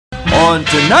On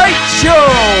tonight's show,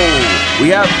 we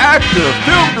have actor,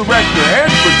 film director, and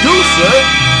producer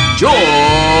George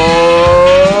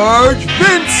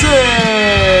Vincent.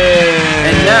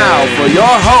 And now for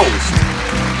your host,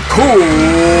 Cool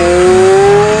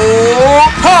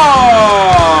Card.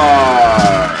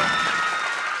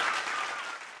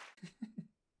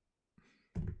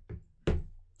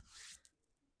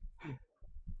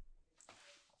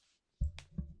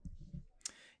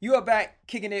 You are back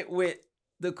kicking it with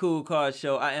the Cool Card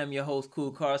Show. I am your host,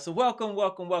 Cool Card. So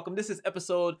welcome. This is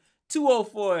episode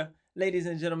 204, ladies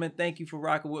and gentlemen. Thank you for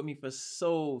rocking with me for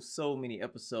so many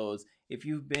episodes. If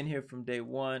you've been here from day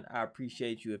one, I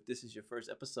appreciate you. If this is your first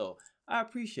episode, I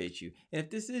appreciate you. And if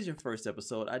this is your first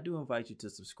episode, I do invite you to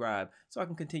subscribe so I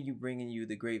can continue bringing you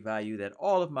the great value that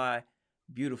all of my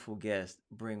beautiful guests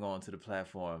bring onto the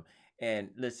platform.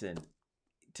 And listen,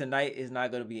 tonight is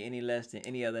not going to be any less than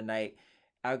any other night.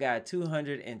 I've got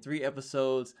 203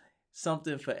 episodes,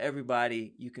 something for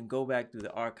everybody. You can go back through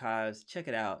the archives, check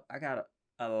it out. I got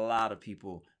a lot of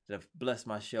people that have blessed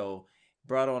my show,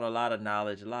 brought on a lot of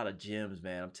knowledge, a lot of gems,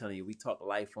 man. I'm telling you, we talk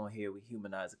life on here. We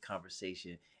humanize the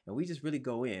conversation, and we just really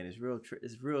go in. It's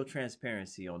real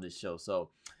transparency on this show. So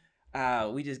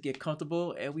we just get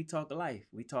comfortable and we talk life.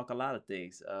 We talk a lot of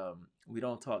things. We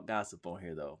don't talk gossip on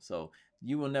here, though. So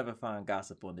you will never find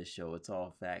gossip on this show. It's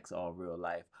all facts, all real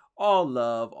life, all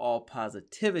love, all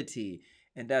positivity.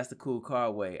 And that's the Cool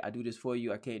Card way. I do this for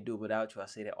you. I can't do it without you. I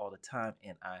say that all the time,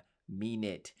 and I mean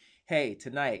it. Hey,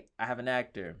 tonight I have an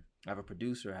actor, I have a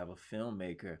producer, I have a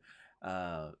filmmaker,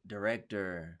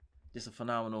 director, just a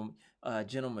phenomenal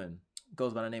gentleman.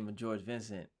 Goes by the name of George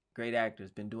Vincent. Great actor.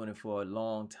 Has been doing it for a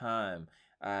long time.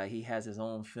 He has his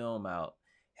own film out,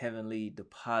 Heavenly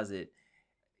Deposit.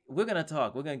 We're going to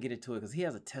talk. We're going to get into it because he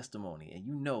has a testimony, and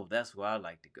you know that's where I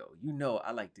like to go. You know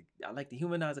I like to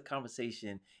humanize a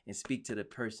conversation and speak to the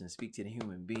person, speak to the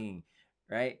human being,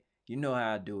 right? You know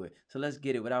how I do it. So let's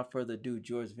get it. Without further ado,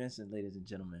 George Vincent, ladies and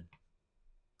gentlemen.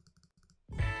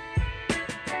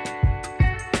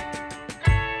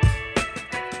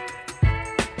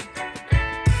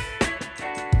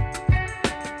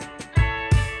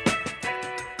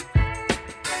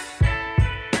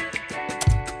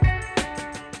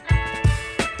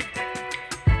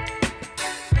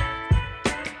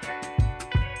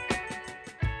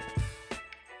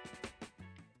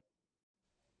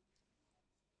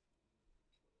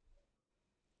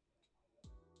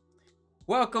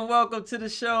 Welcome to the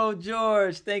show,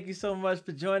 George. Thank you so much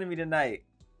for joining me tonight.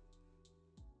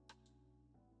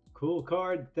 Cool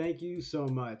Card, thank you so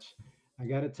much. I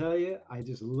got to tell you, I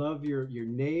just love your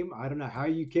name. I don't know how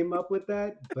you came up with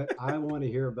that, but I want to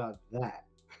hear about that.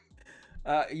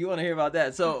 You want to hear about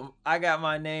that? So I got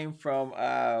my name from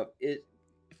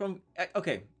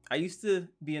okay. I used to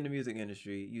be in the music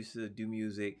industry, used to do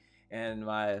music, and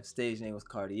my stage name was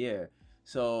Cartier.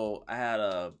 So I had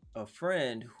a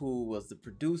friend who was the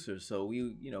producer. So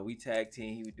we tag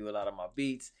team. He would do a lot of my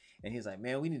beats, and he was like,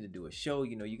 "Man, we need to do a show.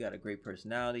 You got a great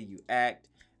personality. You act,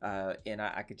 and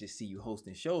I could just see you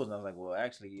hosting shows." And I was like, "Well,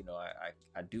 actually,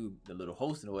 I do the little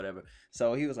hosting or whatever."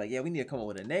 So he was like, "Yeah, we need to come up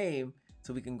with a name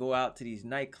so we can go out to these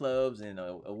nightclubs and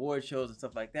award shows and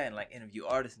stuff like that, and like interview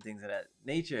artists and things of that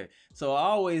nature." So I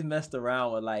always messed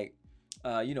around with like,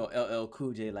 LL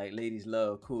Cool J, like Ladies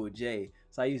Love Cool J.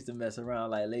 So I used to mess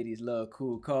around like Ladies Love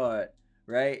Cool Card,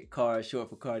 right? Card short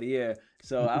for Cartier.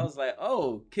 So I was like,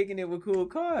 "Oh, kicking it with Cool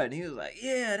Card." And he was like,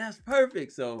 "Yeah, that's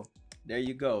perfect." So there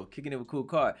you go, kicking it with Cool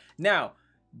Card. Now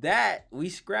that we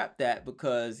scrapped that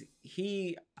because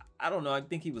I don't know, I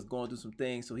think he was going through some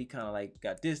things, so he kind of like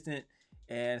got distant,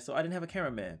 and so I didn't have a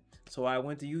cameraman. So I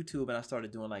went to YouTube and I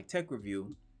started doing like tech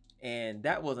review, and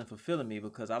that wasn't fulfilling me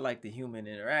because I like the human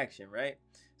interaction, right?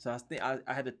 So I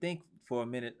had to think for a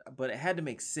minute, but it had to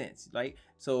make sense. Like,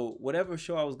 so whatever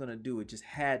show I was gonna do, it just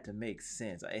had to make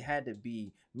sense. It had to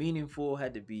be meaningful,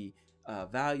 had to be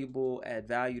valuable, add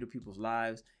value to people's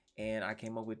lives. And I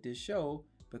came up with this show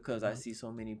because I see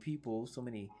so many people, so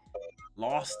many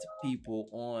lost people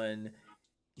on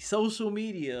social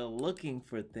media looking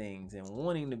for things and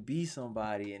wanting to be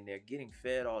somebody, and they're getting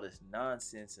fed all this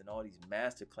nonsense and all these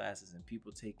master classes and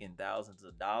people taking thousands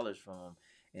of dollars from them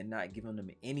and not giving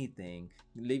them anything,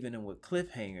 leaving them with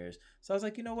cliffhangers. So I was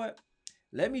like, you know what?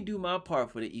 Let me do my part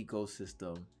for the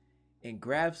ecosystem and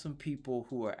grab some people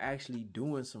who are actually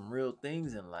doing some real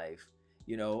things in life,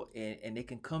 and they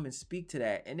can come and speak to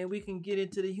that. And then we can get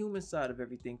into the human side of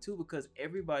everything too, because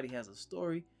everybody has a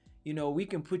story. We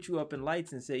can put you up in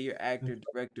lights and say you're actor,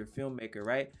 director, filmmaker,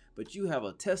 right? But you have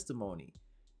a testimony.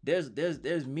 There's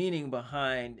meaning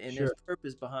behind, and there's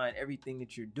purpose behind everything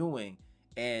that you're doing.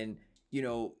 And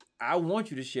I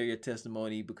want you to share your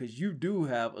testimony because you do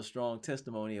have a strong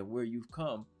testimony of where you've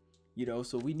come.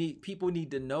 So people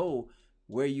need to know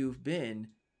where you've been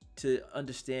to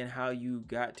understand how you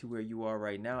got to where you are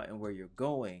right now and where you're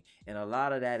going. And a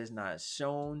lot of that is not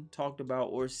shown, talked about,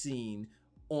 or seen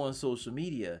on social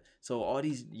media. So all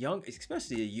these young,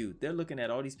 especially the youth, they're looking at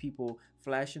all these people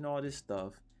flashing all this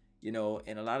stuff, and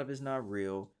a lot of it's not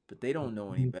real, but they don't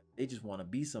know any Mhm. better. They just want to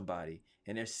be somebody.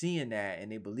 And they're seeing that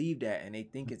and they believe that and they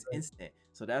think it's Right. instant.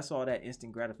 So that's all that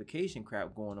instant gratification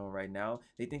crap going on right now.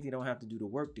 They think they don't have to do the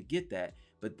work to get that.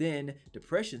 But then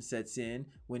depression sets in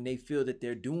when they feel that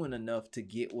they're doing enough to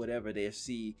get whatever they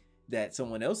see that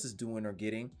someone else is doing or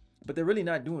getting, but they're really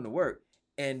not doing the work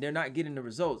and they're not getting the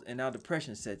results. And now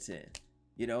depression sets in.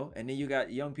 And then you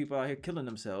got young people out here killing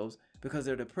themselves because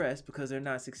they're depressed because they're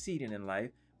not succeeding in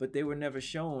life, but they were never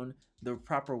shown the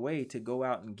proper way to go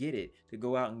out and get it, to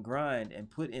go out and grind and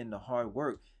put in the hard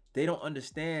work. They don't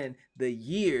understand the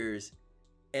years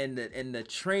and the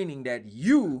training that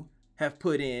you have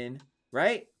put in,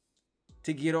 right?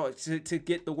 To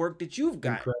get the work that you've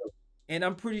got. Incredible. And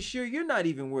I'm pretty sure you're not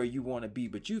even where you want to be,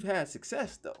 but you've had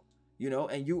success though,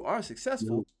 and you are No,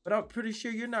 successful, but I'm pretty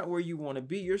sure you're not where you want to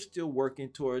be. You're still working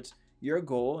towards your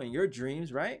goal and your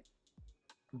dreams, right?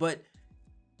 But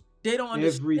they don't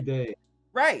every understand. day.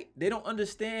 Right. They don't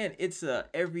understand it's a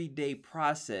everyday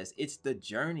process. It's the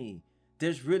journey.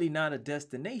 There's really not a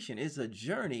destination. It's a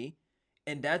journey,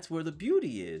 and that's where the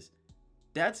beauty is.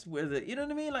 That's where you know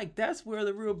what I mean? Like that's where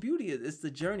the real beauty is. It's the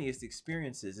journey, it's the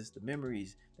experiences, it's the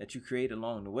memories that you create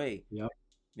along the way, Yep.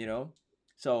 you know?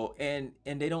 So, and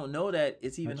they don't know that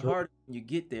it's even That's right. harder when you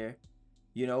get there.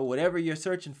 Whatever you're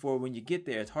searching for when you get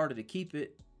there, it's harder to keep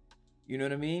it. You know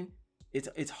what I mean?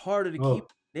 It's harder to keep. Oh,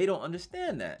 They don't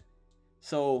understand that.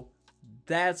 So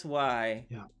that's why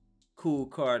yeah. Cool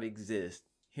Card exists.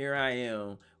 Here I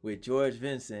am with George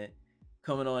Vincent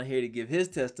coming on here to give his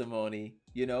testimony,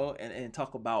 and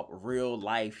talk about real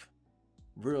life,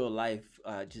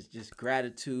 just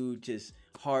gratitude, just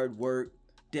hard work,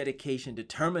 dedication,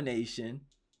 determination.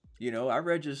 I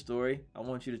read your story. I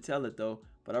want you to tell it though,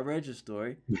 but I read your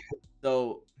story.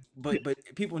 So, but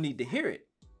people need to hear it.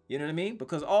 You know what I mean?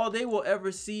 Because Sure. all they'll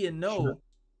ever see and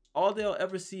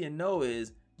know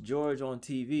is George on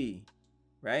TV,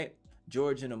 right?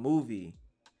 George in a movie.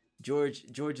 George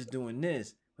is doing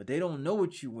this, but they don't know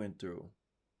what you went through.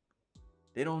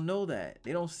 They don't know that.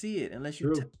 They don't see it unless you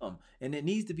tell True. them. And it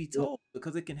needs to be Yeah. told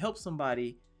because it can help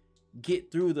somebody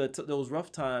get through those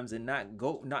rough times and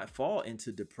not fall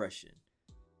into depression.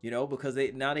 Because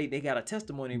they got a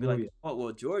testimony and be Oh, like, yeah. oh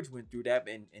well, George went through that,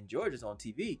 and George is on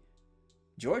TV.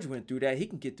 George went through that. He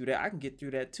can get through that. I can get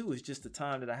through that too. It's just the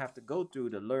time that I have to go through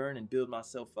to learn and build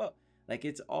myself up. Like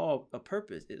it's all a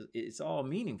purpose. It's all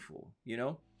meaningful.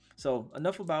 So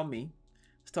enough about me.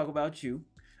 Let's talk about you.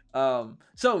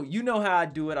 So you know how I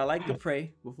do it. I like to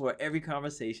pray before every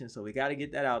conversation. So we got to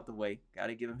get that out the way. Got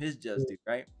to give him his just due,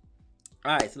 right?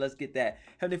 All right, so let's get that.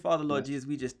 Heavenly Father, Lord Yes. Jesus,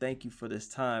 we just thank you for this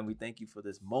time. We thank you for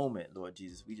this moment, Lord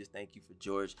Jesus. We just thank you for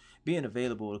George being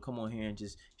available to come on here and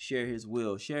just share his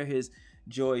will, share his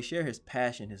joy, share his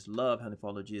passion, his love, Heavenly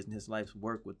Father, Lord Jesus, and his life's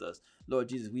work with us. Lord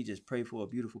Jesus, we just pray for a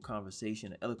beautiful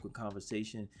conversation, an eloquent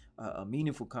conversation, a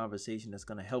meaningful conversation that's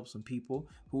going to help some people.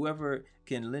 Whoever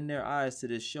can lend their eyes to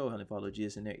this show, Heavenly Father, Lord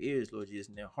Jesus, and their ears, Lord Jesus,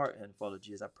 and their heart, Heavenly Father, Lord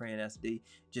Jesus, I pray and ask that they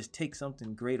just take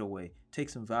something great away, take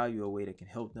some value away that can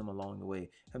help them along the way.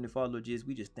 Heavenly Father, Lord Jesus,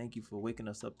 we just thank you for waking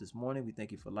us up this morning. We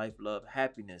thank you for life, love,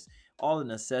 happiness, all the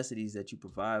necessities that you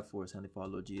provide for us, Heavenly Father,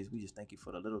 Lord Jesus. We just thank you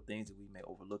for the little things that we may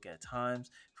overlook at times,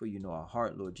 for you know our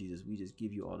heart, Lord Jesus. We just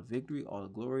give you all the victory, all the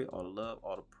glory, all the love,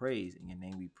 all the praise. In your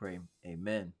name we pray.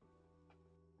 Amen.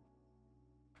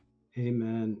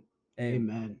 Amen. Amen.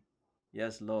 Amen.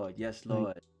 Yes, Lord. Yes, Thank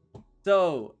Lord.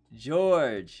 So,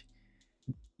 George,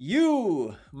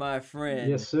 you, my friend,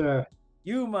 Yes, sir.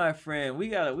 we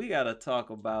gotta talk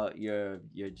about your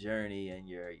journey and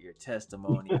your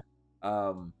testimony.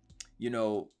 Um, you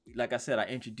know, like I said, I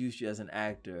introduced you as an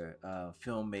actor,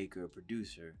 filmmaker,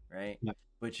 producer, right? Yeah.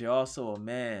 But you're also a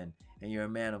man, and you're a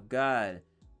man of God.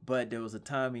 But there was a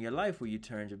time in your life where you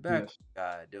turned your back on Yes.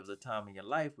 God. There was a time in your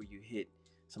life where you hit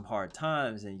some hard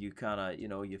times, and you kind of,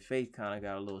 your faith kind of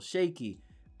got a little shaky.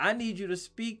 I need you to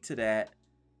speak to that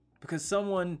because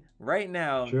someone right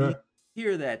now needs Sure. to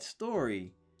hear that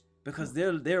story because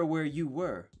they're where you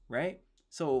were, right?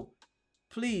 So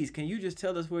please, can you just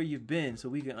tell us where you've been so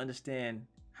we can understand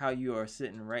how you are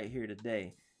sitting right here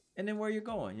today and then where you're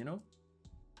going?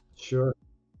 Sure.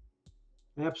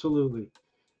 Absolutely.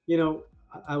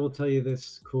 I will tell you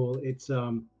this, cool. It's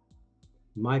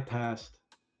my past,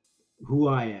 who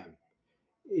I am.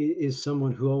 is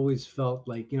someone who always felt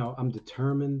like, I'm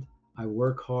determined. I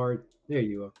work hard. There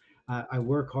you go. I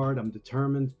work hard. I'm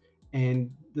determined.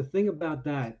 And the thing about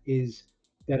that is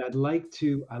that I like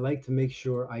to make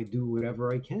sure I do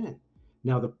whatever I can.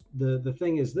 Now, the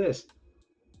thing is this: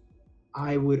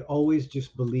 I would always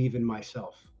just believe in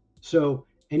myself. So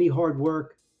any hard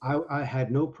work, I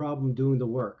had no problem doing the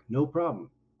work, no problem.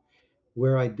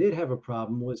 Where I did have a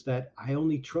problem was that I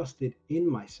only trusted in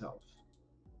myself.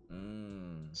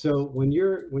 Mm. So when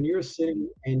you're sitting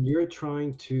and you're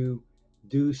trying to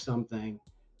do something,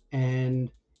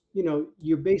 and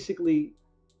you're basically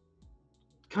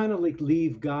kind of like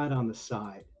leave God on the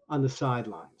side, on the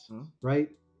sidelines, Mm. right?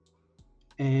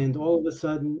 And all of a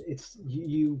sudden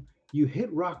you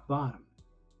hit rock bottom.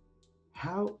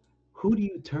 How Who do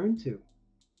you turn to?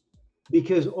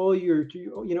 Because only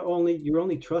you're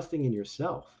only trusting in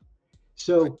yourself. Right.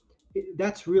 So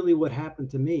that's really what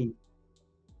happened to me.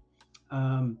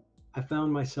 um, I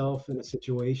found myself in a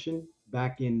situation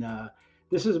back in.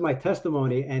 This is my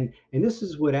testimony, and this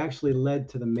is what actually led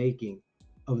to the making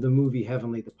of the movie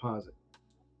Heavenly Deposit.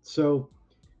 So,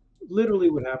 literally,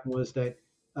 what happened was that,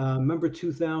 remember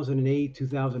 2008,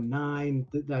 2009,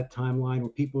 that timeline where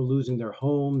people were losing their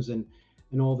homes and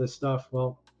all this stuff.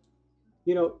 Well,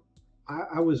 you know,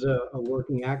 I was a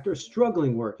working actor,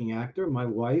 struggling working actor. My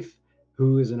wife,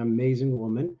 who is an amazing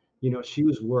woman, she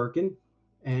was working,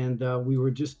 and we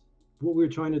were just what we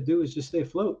were trying to do is just stay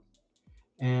afloat.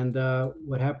 And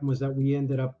what happened was that we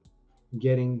ended up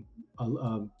getting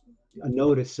a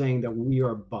notice saying that we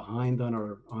are behind on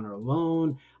our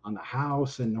loan on the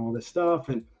house and all this stuff,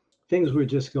 and things were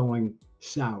just going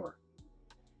sour.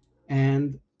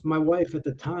 And my wife at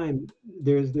the time,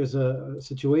 there's a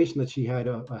situation that she had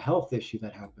a health issue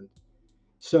that happened.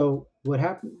 So what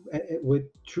happened? What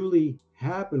truly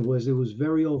happened was it was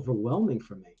very overwhelming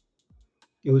for me.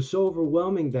 It was so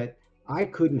overwhelming that I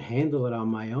couldn't handle it on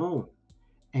my own,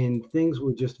 and things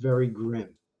were just very grim.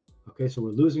 Okay, so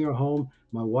we're losing our home.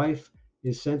 My wife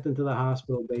is sent into the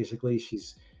hospital. Basically,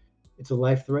 she's it's a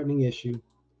life-threatening issue,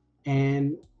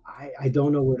 and I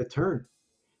don't know where to turn.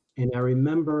 And I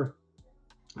remember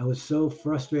I was so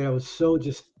frustrated. I was so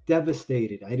just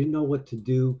devastated. I didn't know what to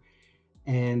do.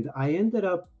 And I ended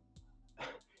up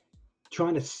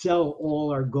trying to sell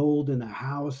all our gold in the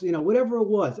house, whatever it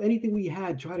was, anything we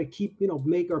had, try to keep,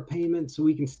 make our payments so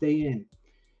we can stay in.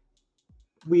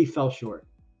 We fell short.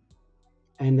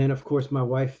 And then, of course, my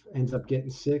wife ends up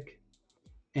getting sick.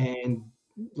 And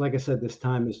like I said, this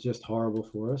time is just horrible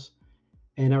for us.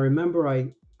 And I remember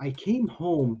I came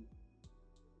home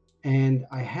and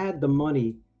I had the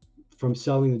money from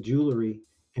selling the jewelry,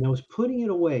 and I was putting it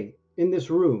away in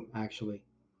this room, actually.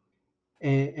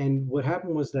 And what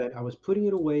happened was that I was putting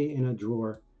it away in a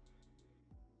drawer.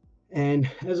 And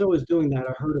as I was doing that,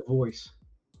 I heard a voice,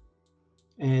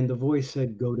 and the voice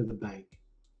said, "Go to the bank."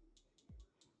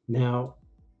 Now,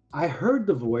 I heard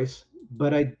the voice,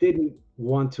 but I didn't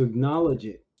want to acknowledge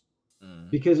it Mm.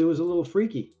 because it was a little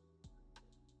freaky.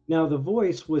 Now, the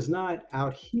voice was not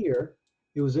out here,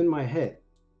 it was in my head.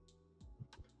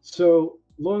 So,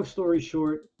 long story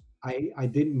short, I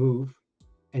didn't move,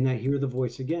 and I hear the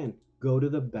voice again, "Go to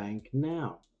the bank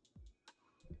now."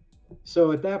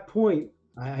 So at that point,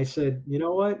 I said, you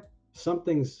know what?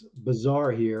 Something's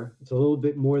bizarre here. It's a little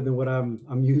bit more than what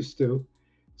I'm used to.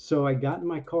 So I got in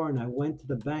my car and I went to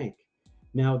the bank.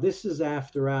 Now this is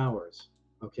after hours.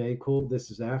 Okay, cool.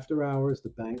 This is after hours. The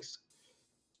bank's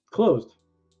closed.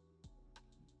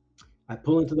 I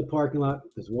pull into the parking lot.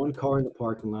 There's one car in the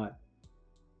parking lot.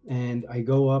 And I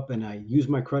go up and I use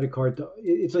my credit card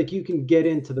it's like you can get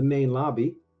into the main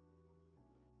lobby.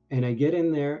 And I get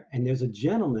in there, and there's a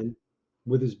gentleman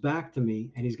with his back to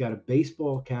me, and he's got a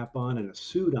baseball cap on and a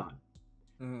suit on.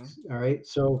 Mm. All right.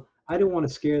 So I didn't want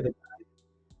to scare the guy.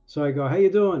 So I go, "How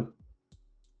you doing?"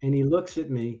 And he looks at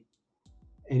me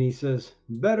and he says,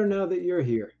 "Better now that you're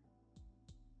here."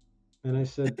 And I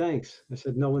said, "Thanks." I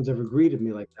said, "No one's ever greeted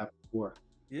me like that before."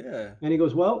 Yeah. And he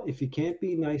goes, "Well, if you can't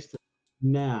be nice to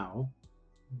me now,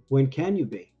 when can you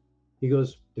be?" He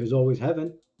goes, "There's always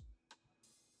heaven."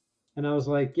 And I was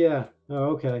like, "Yeah,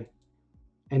 oh, okay."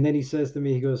 And then he says to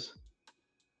me, he goes,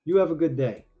 "You have a good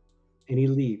day." And he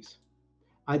leaves.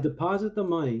 I deposit the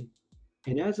money,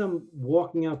 and as I'm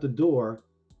walking out the door,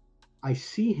 I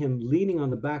see him leaning on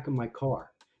the back of my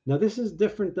car. Now this is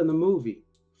different than the movie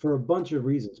for a bunch of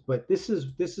reasons, but this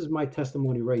is my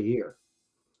testimony right here.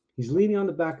 He's leaning on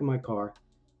the back of my car,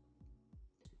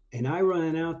 and I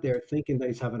ran out there thinking that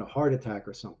he's having a heart attack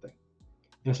or something.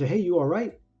 And I said, "Hey, you all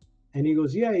right?" And he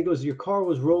goes, "Yeah." He goes, "Your car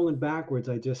was rolling backwards.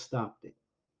 I just stopped it."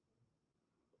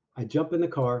 I jump in the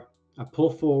car, I pull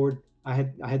forward, I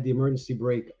had the emergency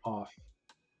brake off,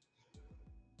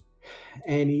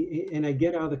 and I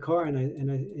get out of the car,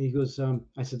 and he goes,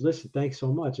 I said, listen, thanks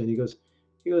so much. And he goes,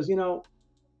 he goes,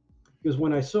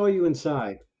 when I saw you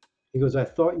inside, he goes, I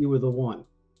thought you were the one,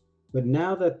 but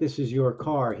now that this is your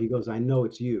car, he goes, I know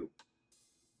it's you.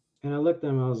 And I looked at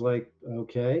him, I was like,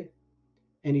 okay.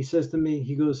 And he says to me,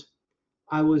 he goes,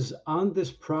 I was on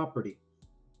this property,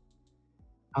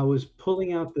 I was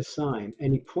pulling out the sign,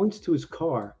 and he points to his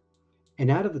car, and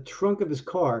out of the trunk of his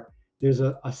car, there's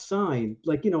a sign,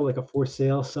 like, like a for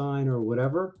sale sign or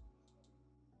whatever,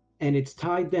 and it's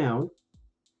tied down.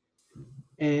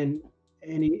 And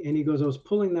he goes, I was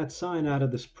pulling that sign out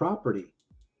of this property,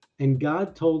 and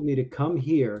God told me to come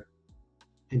here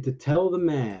and to tell the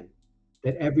man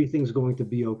that everything's going to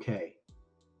be okay.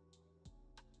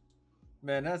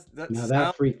 Man, that Now that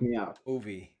sounds freaked me out.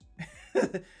 movie.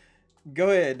 Go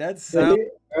ahead. That It sound is,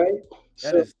 right?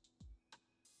 that So is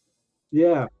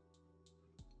yeah.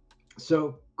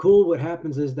 So cool. What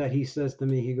happens is that he says to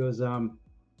me, he goes,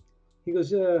 he goes,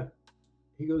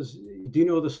 do you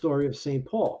know the story of Saint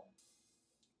Paul?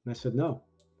 And I said, no.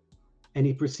 And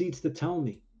he proceeds to tell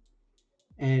me.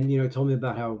 And he told me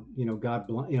about how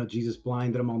Jesus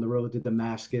blinded him on the road to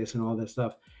Damascus and all that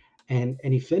stuff. And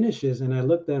he finishes, and I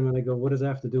looked at him and I go, what does that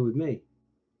have to do with me?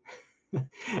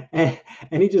 and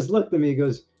he just looked at me. He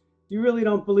goes, you really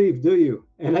don't believe, do you?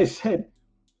 And I said,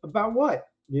 about what?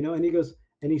 And he goes,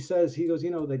 and he says, he goes,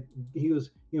 that he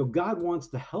goes, God wants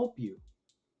to help you.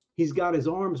 He's got his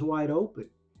arms wide open.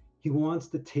 He wants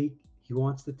to take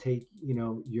your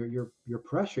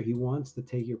pressure. He wants to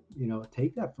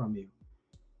take that from you.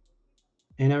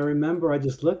 And I remember I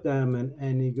just looked at him,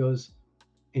 and he goes,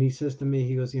 and he says to me,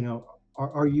 he goes,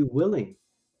 are you willing,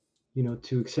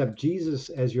 to accept Jesus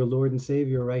as your Lord and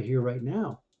Savior right here, right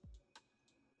now?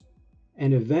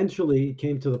 And eventually it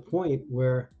came to the point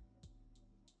where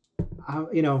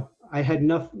I had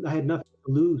nothing to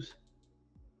lose.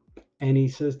 And he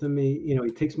says to me,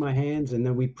 he takes my hands, and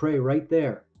then we pray right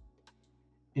there.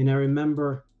 And I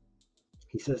remember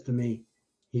he says to me,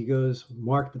 he goes,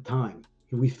 mark the time.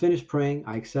 We finish praying.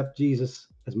 I accept Jesus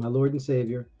as my Lord and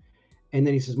Savior. And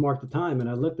then he says, mark the time. And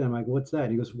I looked at him like, what's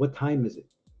that? He goes, what time is it?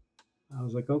 I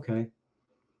was like, okay.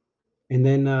 And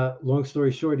then, long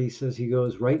story short, he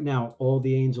goes, right now, all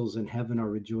the angels in heaven are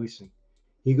rejoicing.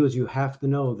 He goes, you have to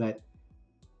know that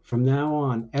from now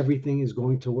on, everything is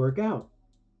going to work out.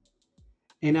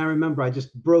 And I remember I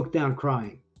just broke down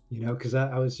crying, because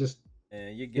I was just,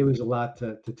 man, you're it giving me was a lot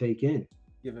to take in.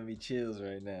 giving me chills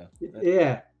right now.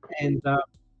 Yeah. And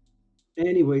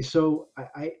anyway, so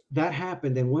that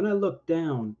happened. And when I looked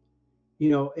down,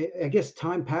 I guess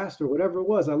time passed or whatever it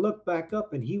was. I looked back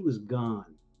up, and he was gone.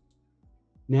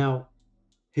 Now,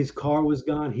 his car was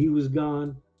gone. He was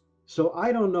gone. So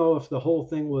I don't know if the whole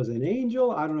thing was an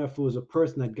angel. I don't know if it was a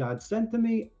person that God sent to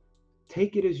me.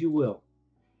 Take it as you will.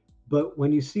 But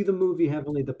when you see the movie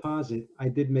Heavenly Deposit, I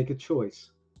did make a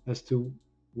choice as to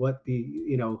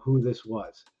who this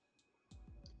was.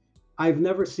 I've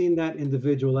never seen that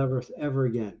individual ever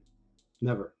again.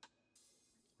 Never.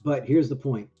 But here's the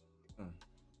point. Mm.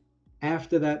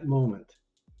 After that moment,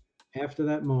 after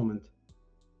that moment,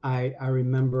 I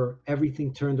remember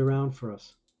everything turned around for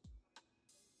us.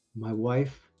 My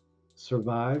wife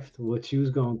survived what she was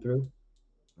going through.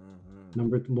 Mhm.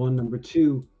 Number one. Number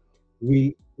two,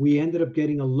 we ended up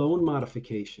getting a loan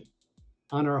modification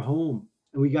on our home,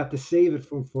 and we got to save it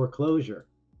from foreclosure.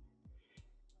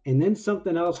 And then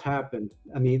something else happened.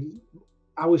 I mean,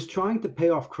 I was trying to pay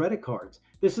off credit cards.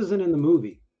 This isn't in the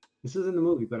movie. This isn't in the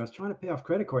movie, but I was trying to pay off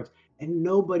credit cards, and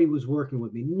nobody was working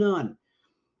with me. None.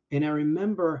 And I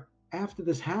remember after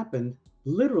this happened,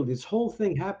 literally this whole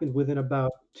thing happened within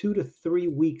about 2 to 3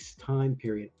 weeks time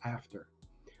period after.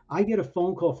 I get a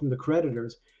phone call from the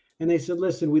creditors, and they said,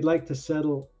 "Listen, we'd like to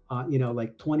settle,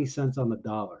 like 20 cents on the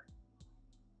dollar."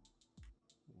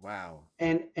 Wow.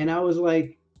 And I was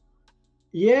like,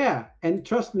 "Yeah." And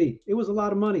trust me, it was a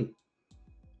lot of money.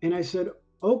 And I said,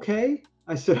 "Okay."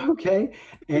 I said, "Okay."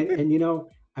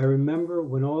 And I remember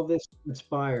when all this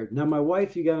inspired. Now, my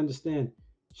wife, you got to understand,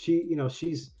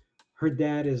 she's her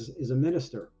dad is a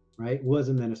minister, right? Was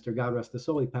a minister. God rest his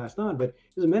soul. He passed on, but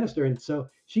he was a minister, and so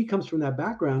she comes from that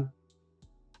background.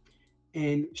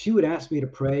 And she would ask me to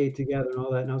pray together and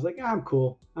all that, and I was like, I'm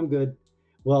cool, I'm good.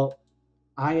 Well,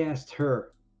 I asked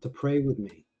her to pray with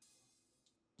me,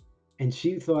 and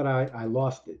she thought I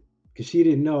lost it because she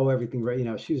didn't know everything,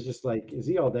 right? She was just like, is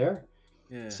he all there?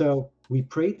 Yeah. So we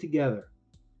prayed together.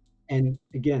 And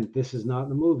again, this is not in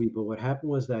the movie, but what happened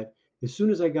was that as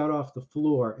soon as I got off the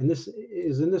floor, and this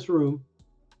is in this room,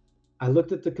 I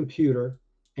looked at the computer,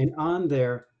 and on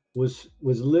there was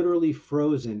literally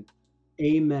frozen,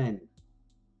 amen,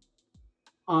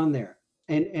 on there.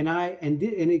 And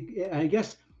I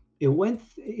guess it went,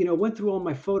 went through all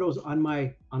my photos on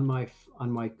my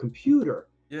computer,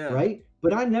 Yeah. right?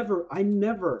 But I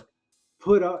never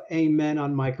put a amen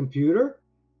on my computer.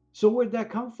 So where'd that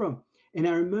come from? And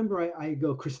I remember I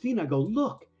go, Christina, I go,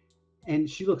 look. And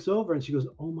she looks over and she goes,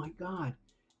 oh my God.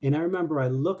 And I remember I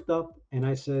looked up and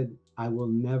I said, I will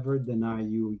never deny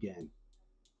you again.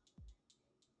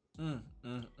 Man,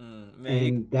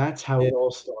 And that's how it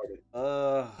all started.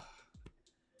 uh,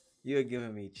 you're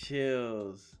giving me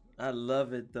chills. I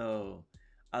love it though.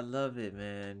 I love it,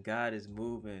 man. God is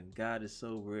moving. God is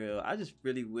so real. I just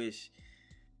really wish.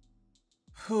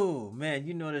 Oh man,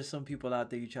 there's some people out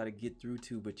there you try to get through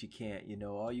to, but you can't.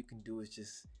 All you can do is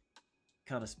just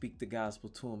kind of speak the gospel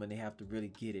to them, and they have to really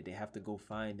get it. They have to go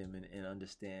find them and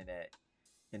understand that.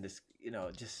 And this,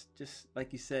 just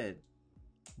like you said,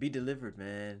 be delivered,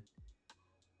 man.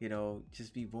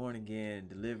 Just be born again,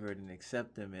 delivered, and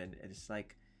accept them. And it's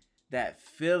like that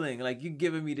feeling, like you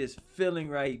giving me this feeling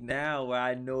right now where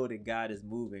I know that God is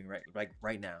moving right, like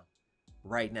right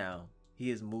now, He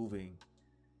is moving,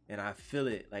 and I feel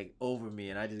it like over me,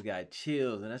 and I just got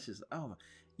chills, and that's just oh my,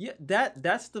 yeah,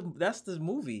 that's the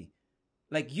movie.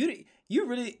 Like you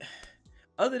really,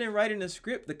 other than writing the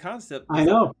script, the concept I was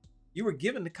know, you were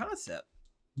given the concept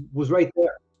was right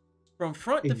there. from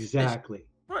front to finish, Exactly.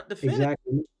 front to finish.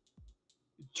 Exactly.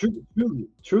 Truly,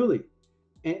 truly.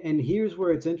 And here's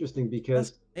where it's interesting That's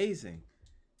because amazing.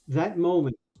 that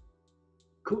moment,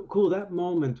 cool, that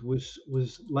moment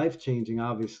was life changing,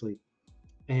 obviously.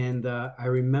 And I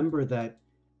remember that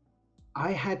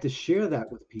I had to share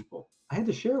that with people. I had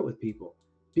to share it with people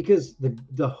because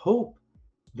the hope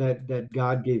that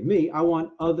God gave me, I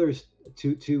want others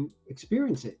to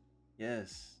experience it.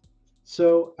 Yes.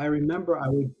 So I remember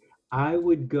I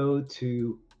would go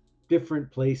to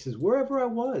different places wherever I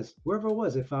was.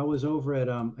 If I was over at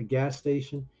a gas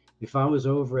station, if I was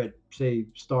over at say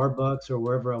Starbucks or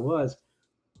wherever I was,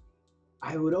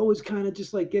 I would always kind of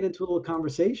just like get into a little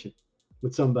conversation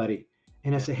with somebody,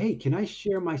 and I Yeah. say, "Hey, can I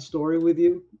share my story with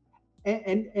you?"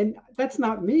 And that's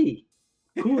not me.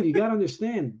 Cool, you got to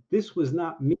understand, this was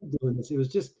not me doing this.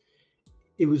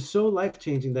 It was so life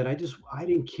changing that I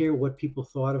didn't care what people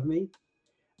thought of me.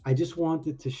 I just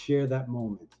wanted to share that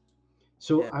moment.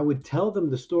 So Yeah. I would tell them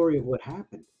the story of what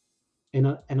happened. And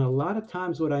a lot of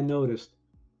times what I noticed,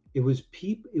 it was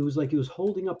like it was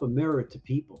holding up a mirror to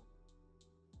people.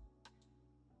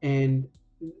 And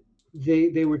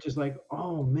they were just like,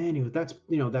 "Oh man,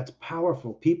 that's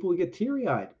powerful." People would get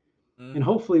teary-eyed. And Mm-hmm.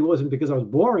 hopefully it wasn't because I was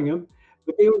boring them,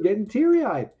 but they were getting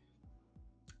teary-eyed.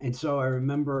 And so I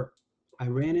remember I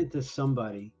ran into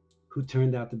somebody who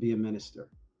turned out to be a minister.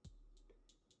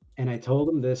 And I told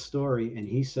him this story and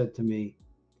he said to me,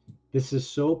 "This is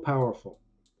so powerful.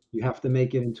 You have to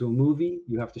make it into a movie.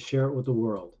 You have to share it with the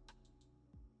world."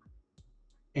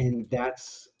 And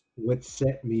that's what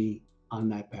set me on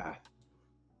that path.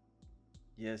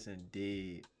 Yes,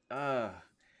 indeed.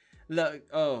 Look.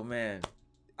 Oh man,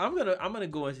 I'm gonna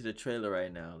go into the trailer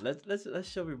right now. Let's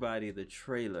show everybody the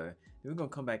trailer. Then we're gonna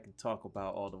come back and talk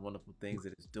about all the wonderful things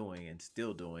that it's doing and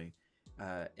still doing.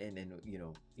 And then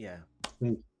yeah,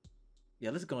 Thank yeah.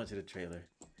 Let's go into the trailer.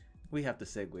 We have to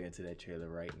segue into that trailer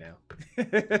right now.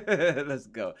 Let's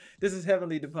go. This is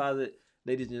Heavenly Deposit,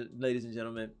 ladies and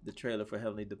gentlemen. The trailer for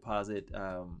Heavenly Deposit,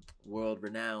 world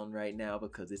renowned right now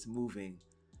because it's moving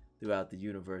throughout the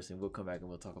universe, and we'll come back and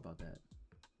we'll talk about that.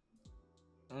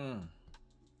 Mm,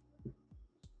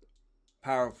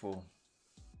 powerful,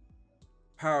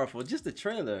 powerful. Just the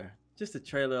trailer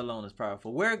alone is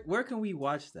powerful. Where can we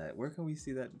watch that? Where can we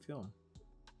see that film?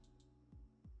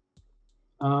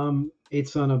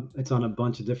 it's on a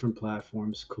bunch of different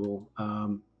platforms. Cool.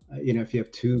 If you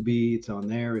have Tubi, it's on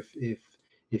there.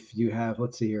 If you have,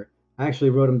 let's see here. I actually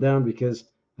wrote them down because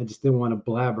I just didn't want to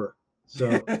blabber.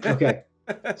 So okay,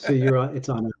 so you're on. It's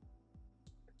on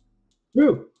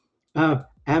True.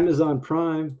 Amazon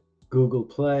Prime, Google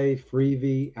Play,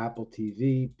 Freevee, Apple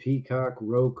TV, Peacock,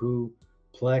 Roku,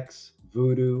 Plex,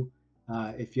 Vudu.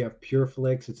 If you have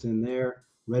PureFlix, it's in there.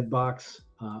 Redbox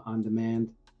on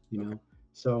demand. You Okay. know.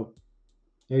 So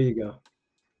there you go.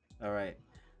 All right.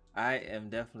 I am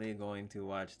definitely going to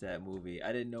watch that movie.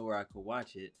 I didn't know where I could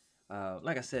watch it.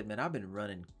 Like I said, man, I've been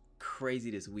running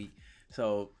crazy this week,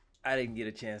 so I didn't get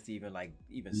a chance to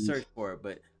even search for it.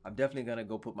 But I'm definitely gonna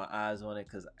go put my eyes on it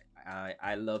because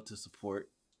I love to support.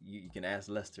 You can ask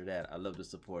Lester that. I love to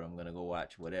support. I'm gonna go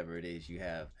watch whatever it is you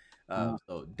have. Uh,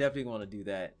 So definitely want to do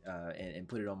that and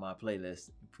put it on my playlist.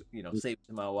 Save it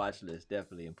to my watch list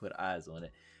definitely and put eyes on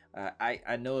it.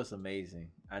 I know it's amazing.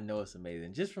 I know it's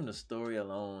amazing. Just from the story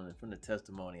alone and from the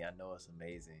testimony, I know it's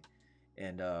amazing.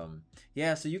 And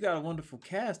yeah, so you got a wonderful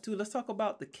cast too. Let's talk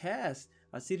about the cast.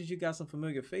 I see that you got some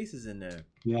familiar faces in there.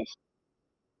 Yes.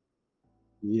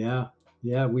 Yeah.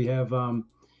 Yeah.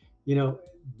 You know,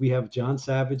 we have John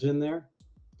Savage in there,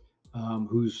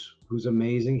 who's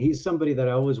amazing. He's somebody that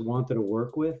I always wanted to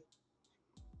work with,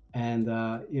 and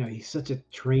he's such a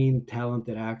trained,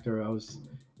 talented actor.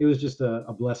 It was just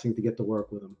a blessing to get to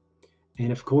work with him.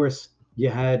 And of course, you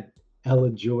had Ella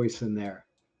Joyce in there,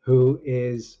 who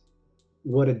is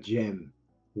what a gem,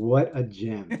 what a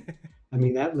gem. I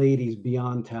mean, that lady's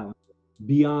beyond talented,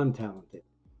 beyond talented.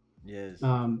 Yes.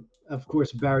 Of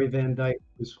course, Barry Van Dyke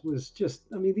was just.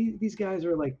 I mean, these guys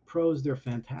are like pros. They're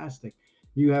fantastic.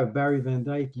 You have Barry Van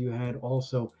Dyke. You had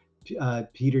also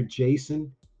Peter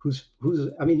Jason, who's.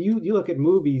 I mean, you look at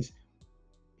movies.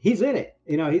 He's in it.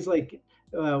 He's like,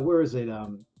 where is it?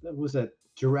 That was that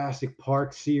Jurassic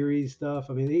Park series stuff.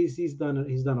 I mean, he's done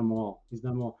them all. He's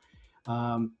done them all.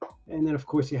 Um, and then of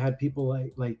course you had people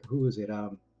like who is it?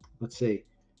 Let's see.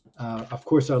 Of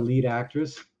course, our lead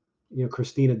actress,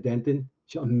 Christina Denton,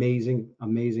 amazing,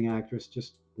 amazing actress,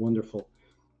 just wonderful.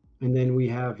 And then we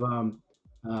have,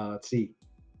 let's see,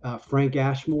 Frank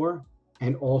Ashmore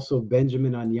and also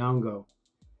Benjamin Anyango.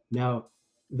 Now,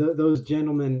 those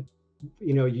gentlemen,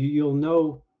 you'll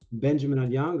know Benjamin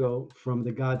Anyango from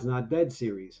the God's Not Dead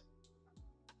series,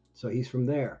 so he's from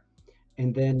there.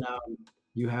 And then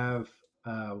you have,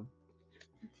 uh,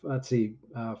 let's see,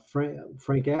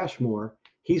 Frank Ashmore.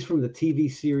 He's from the TV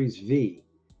series V.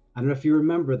 I don't know if you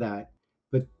remember that,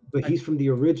 but I he's from the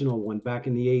original one back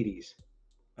in the '80s.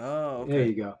 Oh, There okay.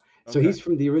 you go. So Okay. he's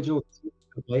from the original,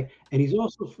 okay, and he's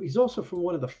also from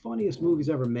one of the funniest movies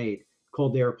ever made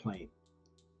called Airplane.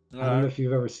 I don't Uh, know if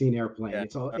you've ever seen Airplane. yeah.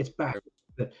 It's back in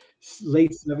the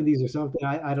late '70s or something.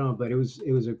 I don't know, but it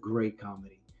was a great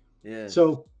comedy. Yes.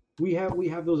 So we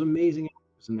have those amazing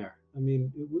actors in there. I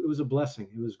mean, it was a blessing.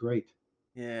 It was great.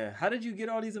 Yeah. How did you get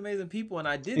all these amazing people? And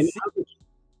I did And see.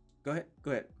 Go ahead.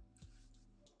 Go ahead.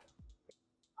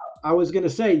 I was gonna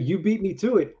say you beat me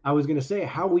to it. I was gonna say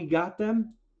how we got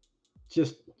them.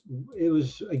 Just it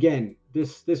was again.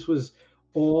 This was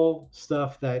all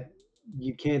stuff that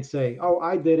you can't say. Oh,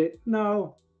 I did it.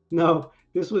 No, no.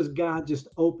 This was God just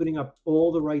opening up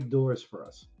all the right doors for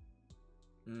us.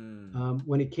 Mm.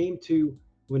 When it came to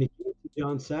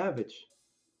John Savage,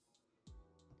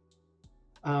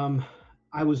 um,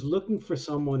 I was looking for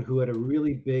someone who had a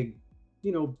really big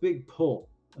pull,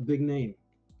 a big name.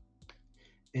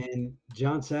 And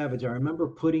John Savage, I remember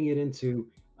putting it into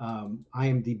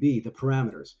IMDb, the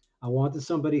parameters. I wanted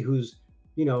somebody who's,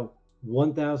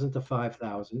 1,000 to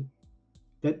 5,000.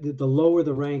 That the lower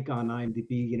the rank on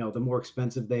IMDb, the more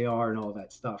expensive they are and all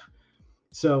that stuff.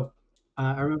 So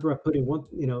I remember I put in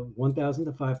 1,000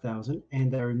 to 5,000,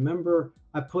 and I remember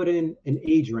I put in an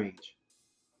age range,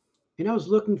 and I was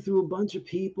looking through a bunch of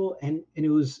people, and it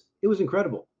was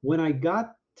incredible. When I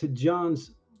got to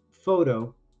John's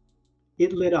photo,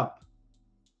 it lit up.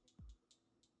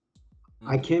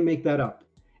 I Mm. can't make that up.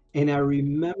 And I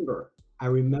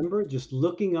remember just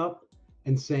looking up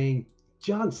and saying,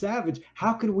 John Savage,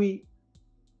 how could we?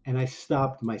 And I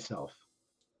stopped myself.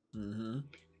 Mm-hmm.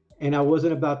 And I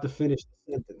wasn't about to finish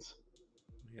the sentence.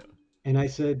 Yeah. And I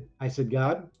said,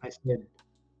 God, I said,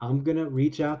 I'm gonna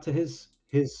reach out to his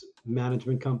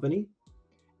management company.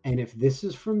 And if this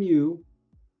is from you,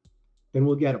 then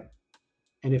we'll get him.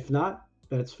 And if not,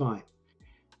 then it's fine.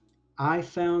 I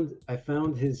found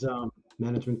his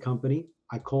management company.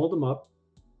 I called him up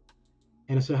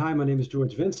and I said, "Hi, my name is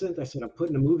George Vincent." I said, "I'm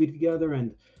putting a movie together,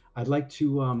 and I'd like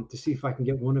to see if I can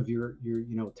get one of your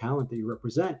talent that you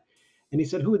represent." And he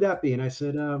said, "Who would that be?" And I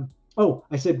said, "Oh,"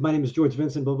 I said, "My name is George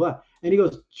Vincent, blah blah." And he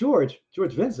goes, "George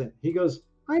Vincent." He goes,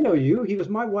 "I know you." He goes,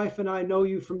 "My wife and I know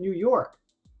you from New York."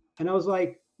 And I was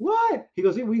like, "What?" He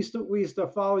goes, "Yeah, we used to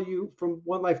follow you from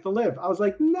One Life to Live." I was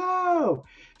like, "No." What?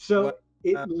 So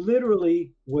it Uh,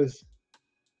 literally was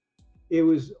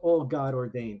all God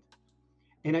ordained.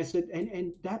 And I said,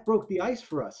 and that broke the ice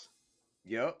for us.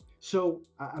 yep. So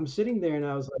I'm sitting there and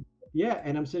I was like, yeah.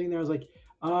 And I'm sitting there, I was like,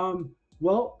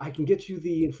 well, I can get you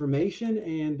the information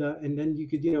and then you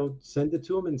could, send it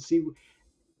to him and see.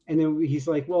 And then he's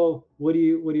like, well, what are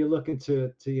you looking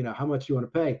to, how much you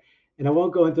want to pay? And I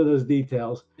won't go into those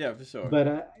details, Yeah, for sure.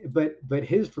 but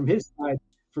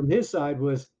his side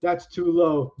was that's too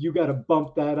low. You got to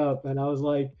bump that up. And I was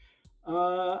like,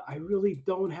 I really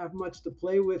don't have much to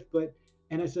play with,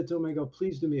 and I said to him, I go,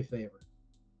 please do me a favor.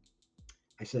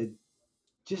 I said,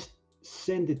 just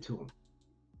send it to him.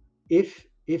 If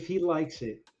he likes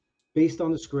it, based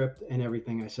on the script and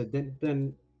everything, I said,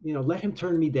 then let him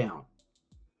turn me down.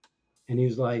 And he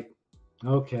was like,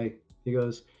 okay. He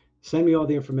goes, send me all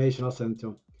the information. I'll send it to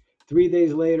him. 3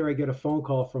 days later, I get a phone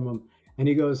call from him and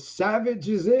he goes, Savage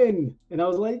is in. And I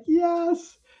was like,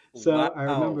 yes. So I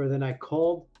Wow. remember then I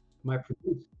called my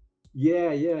producer.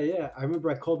 Yeah, yeah, yeah. I remember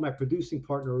I called my producing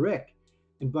partner, Rick.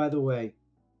 And by the way,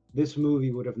 this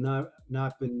movie would have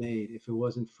not been made if it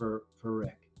wasn't for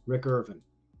Rick Irvin,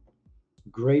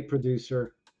 great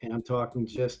producer. And I'm talking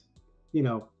just, you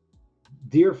know,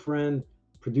 dear friend,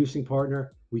 producing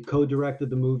partner. We co-directed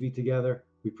the movie together.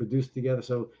 We produced together.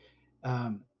 So,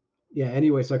 um, yeah.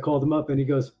 Anyway, so I called him up, and he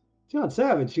goes, "John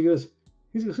Savage." He goes,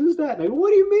 "Who's that?" And I go, "What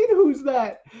do you mean, who's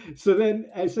that?" So then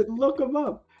I said, "Look him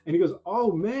up." And he goes,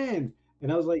 "Oh man."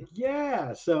 And I was like,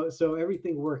 "Yeah." So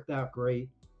everything worked out great.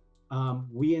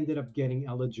 We ended up getting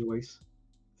Ella Joyce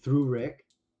through Rick,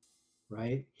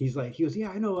 right? He goes, "Yeah,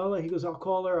 I know Ella." He goes, "I'll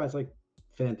call her." I was like,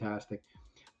 "Fantastic."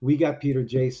 We got Peter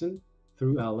Jason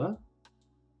through Ella.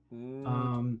 Mm,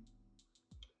 Um,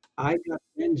 I got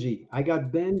Benji. I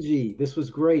got Benji. This was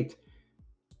great.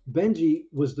 Benji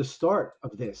was the start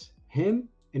of this. Him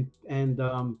and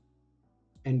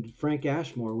Frank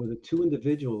Ashmore were the two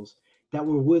individuals that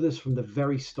were with us from the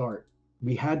very start.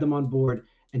 We had them on board,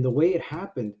 and the way it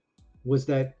happened was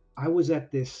that I was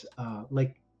at this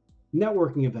like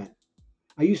networking event.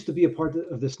 I used to be a part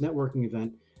of this networking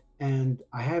event, and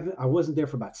I wasn't there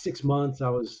for about 6 months. I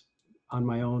was on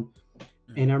my own, mm,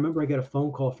 and I remember I got a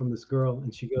phone call from this girl,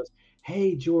 and she goes,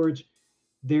 "Hey, George,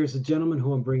 there's a gentleman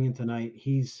who I'm bringing tonight.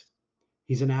 He's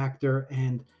an actor,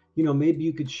 and maybe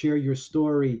you could share your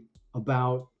story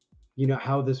about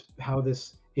how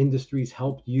this industry's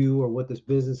helped you or what this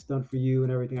business done for you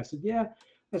and everything." I said, "Yeah."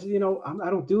 I said, I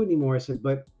don't do it anymore. I said,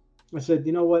 "But," I said,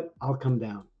 "You know what? I'll come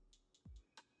down."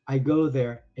 I go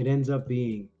there. It ends up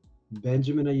being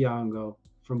Benjamin Ayongo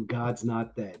from God's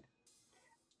Not Dead.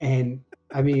 And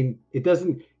I mean,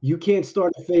 you can't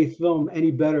start a faith film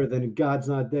any better than God's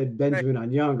Not Dead, right. Benjamin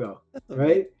Onyango, That's amazing.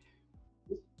 right?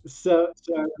 So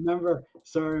I remember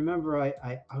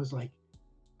I was like,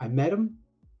 I met him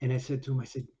and I said to him, I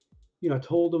said, I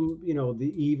told him,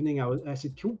 the evening I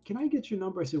said, can I get your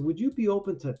number? I said, would you be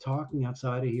open to talking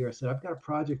outside of here? I said, I've got a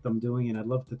project I'm doing and I'd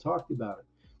love to talk to you about it.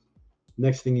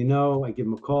 Next thing you know, I give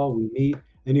him a call, we meet,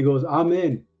 and he goes, I'm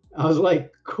in. I was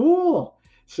like, cool.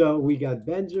 So we got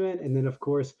Benjamin, and then of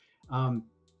course, um,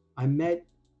 I met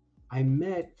I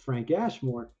met Frank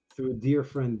Ashmore through a dear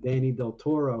friend, Danny Del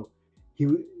Toro. He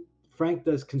Frank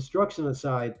does construction on the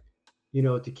side,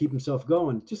 to keep himself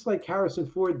going, just like Harrison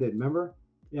Ford did. Remember?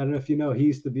 Yeah, I don't know if you know, he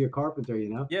used to be a carpenter.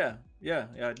 Yeah, yeah,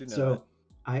 yeah. I do know that. So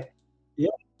I, yeah,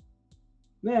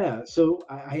 yeah. So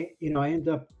I end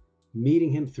up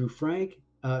meeting him through Frank,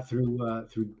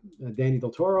 through Danny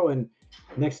Del Toro, and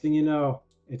next thing you know,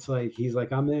 it's like he's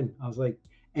like, I'm in. I was like,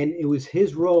 and it was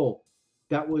his role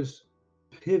that was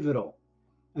pivotal.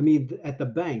 I mean, at the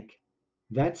bank,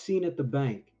 that scene at the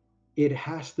bank, it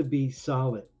has to be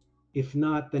solid. If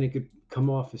not, then it could come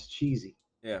off as cheesy,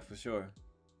 Yeah, for sure.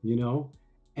 you know.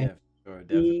 And Yeah, for sure.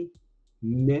 Definitely.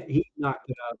 he he knocked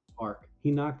it out of the park.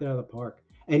 He knocked it out of the park,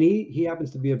 and he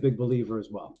happens to be a big believer as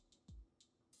well.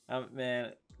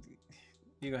 Man,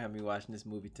 you're gonna have me watching this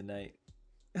movie tonight.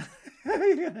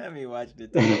 You're gonna have me watching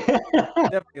it tonight.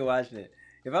 Definitely watching it.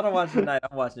 If I don't watch it tonight,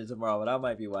 I'm watching it tomorrow, but I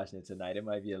might be watching it tonight. It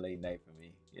might be a late night for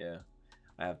me. Yeah.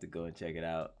 I have to go and check it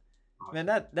out. Man,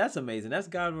 Awesome. that's amazing. That's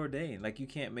God ordained. Like you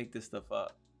can't make this stuff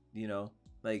up, you know?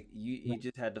 Like you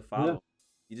just had to Yeah, follow.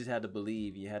 You just had to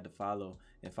believe. You had to follow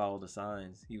and follow the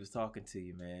signs. He was talking to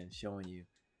you, man, showing you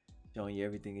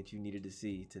everything that you needed to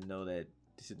see to know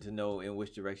to know in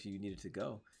which direction you needed to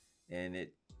go. And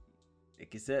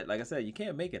like I said, you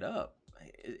can't make it up.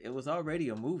 It was already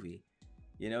a movie.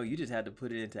 You just had to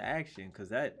put it into action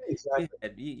because exactly.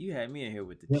 you had me in here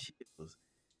with the Yeah, chills.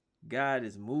 God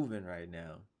is moving right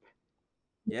now.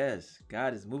 Yes,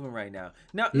 God is moving right now.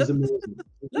 Now he's amazing.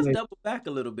 He's let's amazing. double back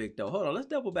a little bit though. Hold on, let's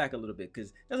double back a little bit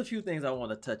because there's a few things I want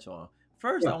to touch on.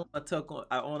 First, Yeah.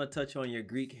 I want to touch on your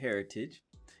Greek heritage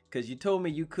because you told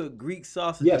me you cook Greek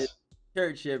sausages Yes.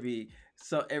 church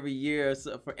every year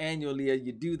so for annually.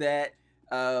 You do that.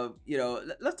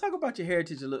 Let's talk about your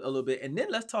heritage a little bit, and then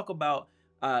let's talk about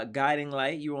Guiding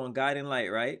Light. You were on Guiding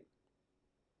Light, right?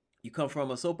 You come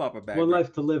from a soap opera One background,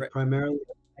 life to live, right? primarily.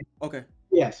 Okay.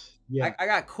 Yes. Yeah. I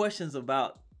got questions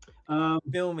about Um,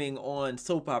 filming on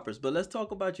soap operas, but let's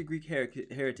talk about your Greek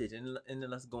heritage, and then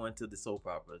let's go into the soap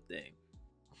opera thing.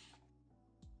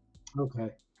 okay.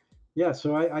 Yeah.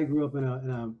 So I grew up in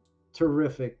a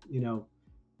terrific,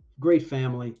 great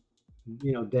family.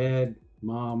 Dad,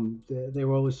 mom, they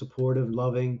were always supportive,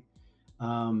 loving.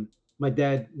 My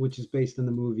dad, which is based in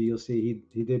the movie, you'll see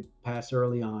he did pass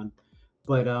early on,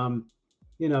 but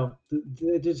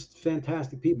they're just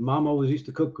fantastic people. Mom always used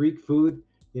to cook Greek food.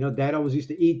 Dad always used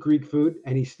to eat Greek food,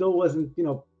 and he still wasn't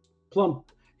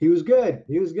plump. He was good.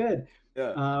 He was good.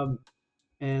 Yeah. Um,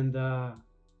 and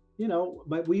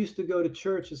we used to go to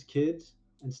church as kids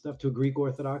and stuff, to a Greek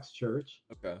Orthodox church.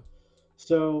 Okay.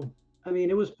 So I mean,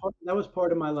 that was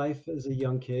part of my life as a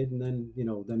young kid, and then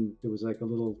then there was like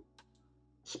a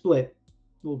split,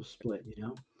 little split,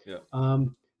 Yeah.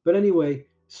 But anyway,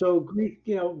 so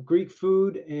Greek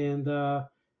food, and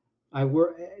I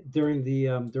work during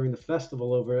the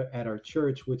festival over at our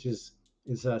church, which is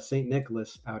Saint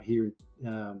Nicholas out here,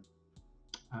 um,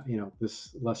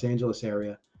 this Los Angeles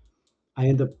area. I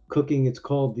end up cooking. It's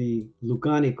called the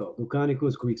Lucanico. Lucanico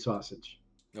is Greek sausage.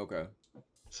 Okay.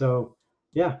 So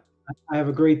yeah, I have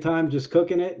a great time just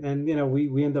cooking it, and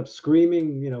we end up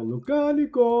screaming,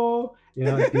 Lucanico,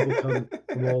 and people come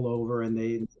from all over, and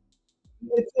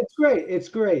it's great. It's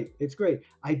great. It's great.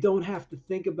 I don't have to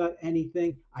think about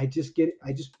anything. I just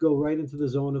go right into the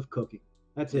zone of cooking.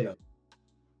 That's Yeah. it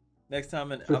Next time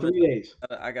for I'm in, 3 days.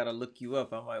 I gotta look you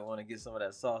up. I might want to get some of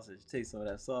that sausage, taste some of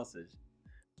that sausage.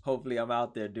 Hopefully, I'm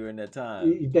out there during that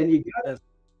time. Then That's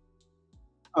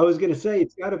I was going to say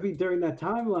it's got to be during that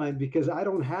timeline because I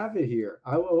don't have it here.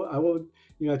 I won't,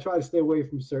 I try to stay away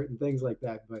from certain things like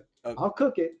that, but uh, I'll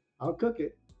cook it. I'll cook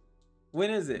it. when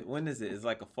is it? When is it? Is it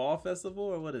like a fall festival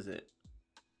or what is it?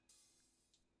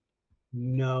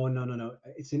 No, no, no, no.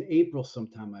 It's in April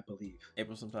sometime, I believe.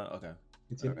 April sometime. Okay.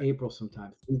 It's All in right. April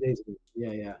sometime. 3 days a week.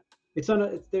 Yeah, yeah. It's on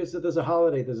a. There's a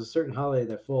holiday. There's a certain holiday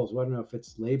that falls. Well, I don't know if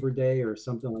it's Labor Day or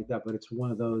something like that, but it's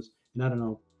one of those. And I don't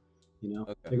know.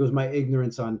 Okay. There goes my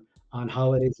ignorance on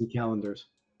holidays and calendars.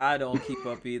 I don't keep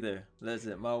up either.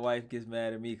 Listen, my wife gets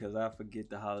mad at me because I forget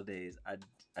the holidays. I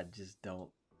just don't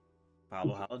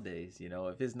follow holidays.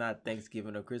 If it's not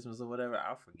Thanksgiving or Christmas or whatever,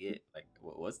 I'll forget. Like,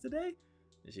 what's today?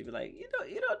 And she'd be like, you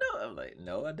don't know. I'm like,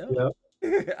 no, I don't.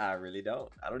 Yep. I really don't.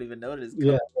 I don't even know that it's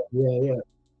Yeah. coming. Yeah. Yeah.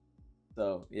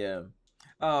 So yeah.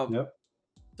 Um. Yep.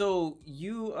 So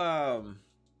you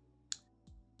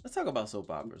let's talk about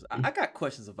soap operas. I got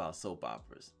questions about soap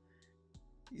operas.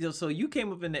 So you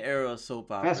came up in the era of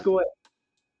soap operas. Ask away.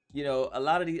 A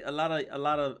lot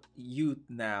of youth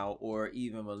now, or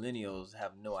even millennials,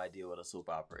 have no idea what a soap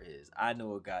opera is. I know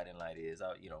what Guiding Light is.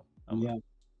 I'm Yeah.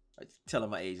 telling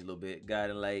my age a little bit.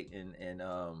 Guiding Light and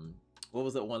what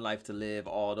was it? One Life to Live.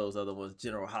 All those other ones,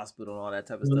 General Hospital, and all that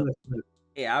type of stuff.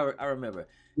 Yeah, I remember.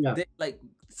 Yeah. Like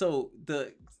so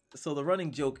the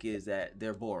running joke is that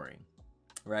they're boring,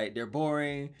 right? They're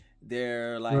boring.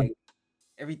 They're Right. like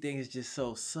everything is just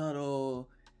so subtle.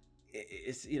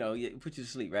 It's it put you to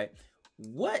sleep, right?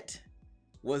 What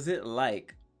was it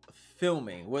like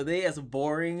filming? Were they as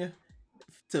boring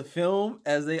to film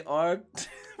as they are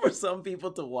for some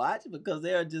people to watch, because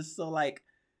they are just so like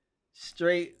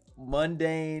straight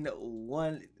mundane,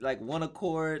 one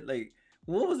accord? Like,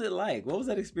 what was it like? What was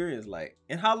that experience like?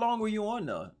 And how long were you on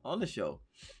the show?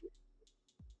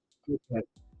 Okay.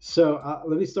 So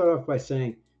let me start off by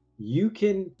saying you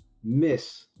can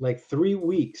miss like 3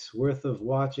 weeks worth of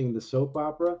watching the soap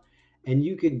opera, and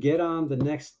you can get on the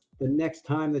next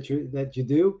time that you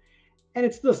do, and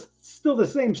it's still the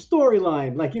same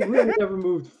storyline. Like it really never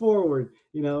moved forward.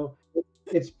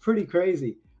 It's pretty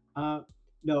crazy. Uh,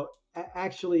 no,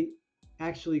 actually,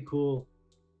 cool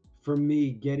for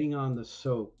me getting on the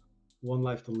soap. One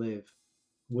Life to Live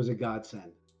was a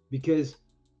godsend because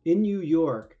in New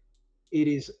York it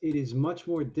is much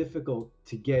more difficult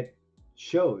to get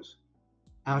shows.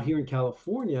 Out Mm, here in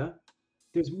California,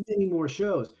 there's many more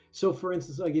shows. So for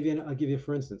instance, I'll give you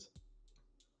for instance.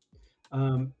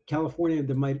 California,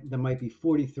 there might be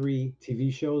 43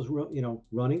 TV shows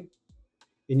running.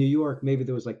 In New York, maybe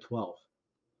there was like 12.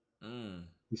 mm,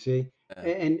 You see, yeah,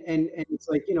 and it's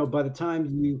like by the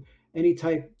time any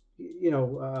type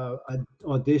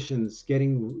auditions,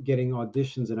 getting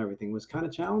auditions and everything was kind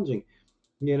of challenging.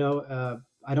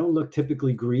 I don't look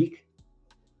typically Greek,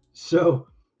 so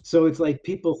it's like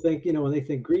people think, when they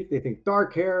think Greek, they think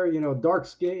dark hair, dark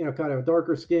skin, kind of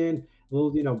darker skin,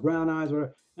 little, brown eyes,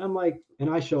 whatever. And I'm like, and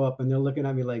I show up and they're looking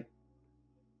at me like,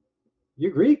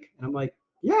 "You're Greek?" And I'm like,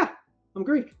 "Yeah, I'm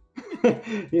Greek."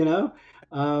 you know?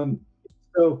 Um,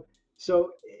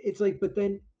 so it's like, but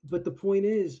the point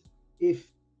is, if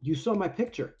you saw my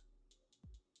picture,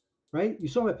 right? You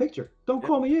saw my picture. Don't yeah,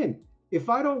 call me in. If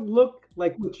I don't look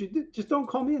like what you did, just don't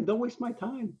call me in. Don't waste my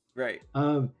time. right.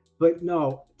 But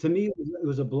no, to me, it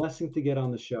was a blessing to get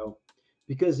on the show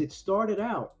because it started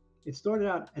out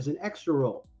as an extra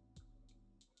role,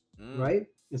 Mm, right?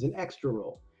 As an extra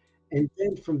role. And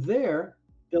then from there,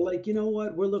 They're like, you know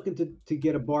what? We're looking to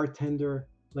get a bartender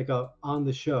like a on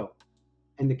the show,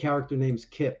 and the character name's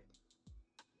Kip.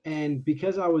 And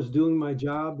because I was doing my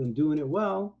job and doing it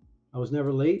well, I was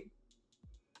never late.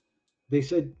 They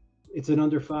said it's an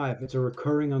under five. It's a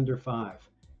recurring under five.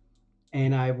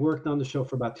 And I worked on the show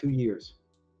for about 2 years.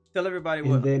 Tell everybody And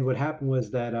what then what happened was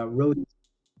that Rhodey.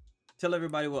 tell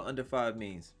everybody what under five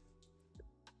means.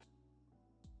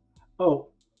 Oh,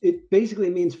 it basically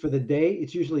means for the day,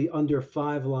 it's usually under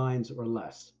 5 lines or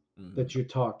less Hmm. that you're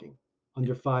talking, Yeah,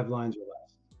 under 5 lines or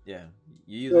less. yeah.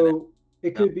 You're using that So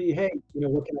it now. could be, hey,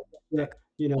 what can I get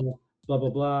you? Blah blah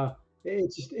blah.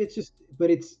 It's just, but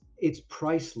it's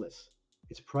priceless.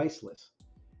 It's priceless,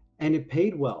 and it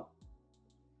paid well.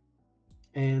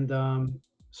 And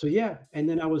so yeah, and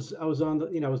then I was on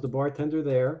the, I was the bartender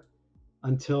there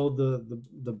until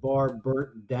the bar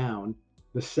burnt down,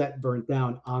 the set burnt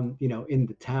down on, in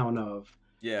the town of,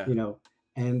 Yeah. you know,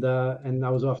 and I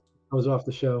was off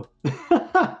the show.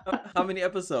 How many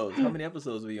episodes? How many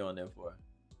episodes were you on there for?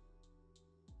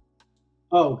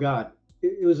 Oh God,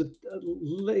 it was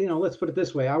let's put it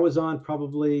this way. I was on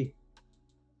probably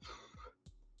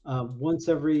once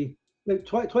every no,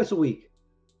 twice a week,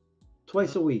 Mm.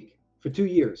 twice a week for 2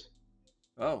 years.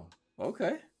 Oh,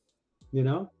 okay. You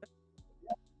know,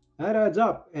 that adds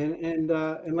up. And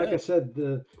like Yeah. I said,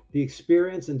 the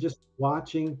experience and just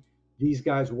watching these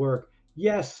guys work.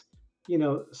 Yes,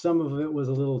 some of it was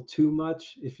a little too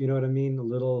much, if you know what I mean, a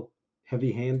little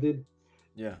heavy-handed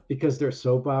Yeah. because they're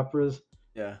soap operas.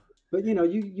 Yeah. But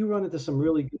you run into some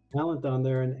really good talent on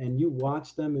there, and you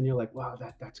watch them, and you're like, wow,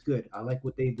 that's good. I like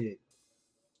what they did.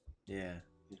 Yeah.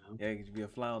 You know. Yeah, you could be a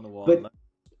fly on the wall. But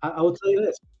I will tell you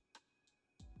this.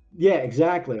 Yeah,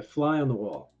 exactly. A fly on the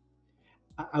wall.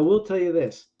 I will tell you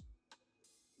this.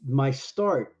 My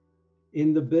start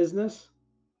in the business.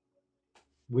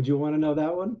 Would you want to know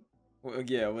that one? Well,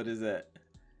 yeah, what is that?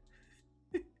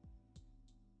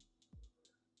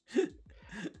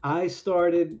 I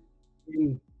started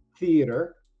in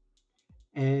theater,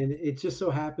 and it just so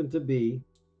happened to be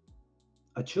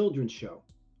a children's show.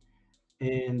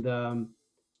 And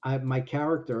my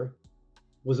character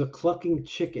was a clucking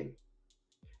chicken.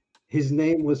 His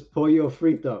name was Pollo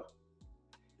Frito.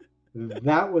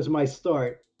 That was my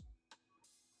start.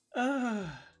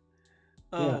 Ah,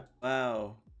 Yeah. oh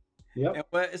wow. And Yep.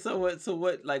 what so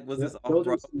what like was this Yep. off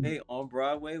Children's. Broadway, on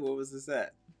Broadway? What was this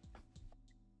at?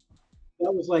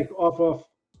 That was like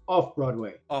off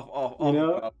Broadway. Off You of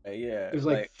know, Broadway, yeah. it was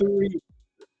like Like three.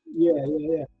 Yeah, yeah,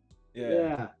 yeah, yeah.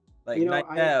 yeah. Like Ninth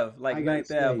I Ave, I gotta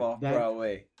Ninth Ave say off that.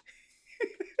 Broadway.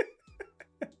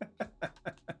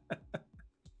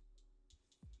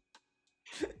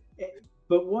 eh,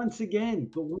 but once again,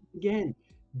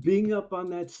 being up on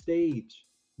that stage,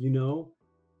 you know,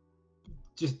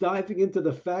 just diving into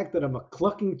the fact that I'm a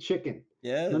clucking chicken.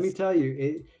 Let me Yes. tell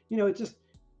you, it just,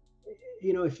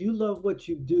 if you love what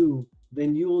you do,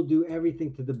 then you will do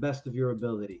everything to the best of your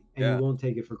ability, and you Yeah. won't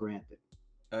take it for granted.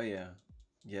 Oh yeah.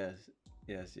 Yes.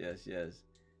 Yes, yes, yes.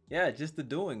 Yeah, just the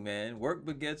doing, man. Work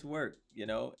begets work,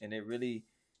 and it really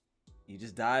you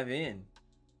just dive in.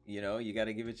 You got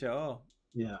to give it your all.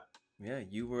 Yeah. Yeah,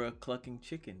 you were a clucking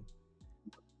chicken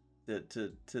to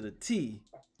the T,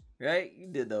 right?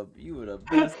 You were the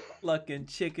best clucking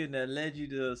chicken that led you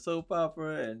to a soap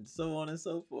opera and so on and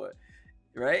so forth,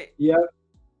 right? Yep.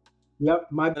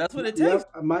 Yep. My But that's what it takes.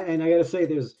 yep. And I gotta say,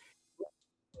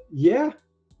 yeah,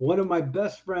 one of my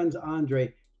best friends,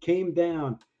 Andre, came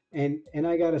down, and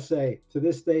I gotta say, to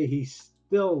this day, he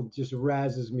still just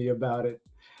razzes me about it.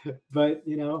 But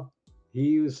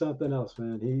he was something else,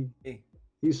 man. Hey,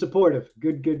 He's supportive.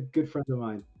 Good friend of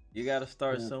mine. you got to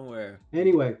start Yeah. somewhere. You got to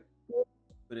Anyway,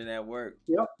 put in that work.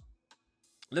 yep.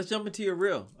 Let's jump into your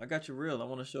reel. I got your reel. I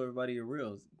want to show everybody your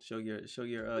reels. Show your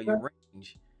Okay.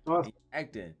 range Awesome. in your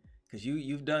acting, because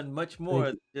you've done much more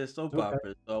Thank than you. just soap Okay.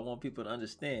 operas. So I want people to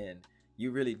understand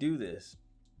you really do this.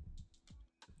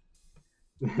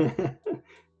 Thank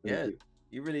Yes, you.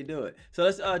 you really do it. So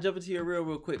let's jump into your reel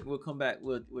real quick. We'll come back.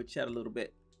 We'll chat a little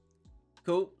bit.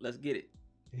 Cool. Let's get it.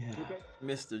 Yeah. Okay.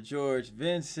 Mr. George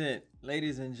Vincent,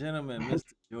 ladies and gentlemen,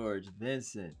 Mr. George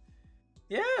Vincent.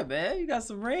 Yeah, man, you got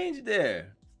some range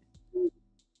there.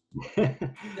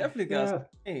 Definitely got some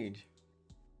Yeah. range.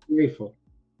 Grateful.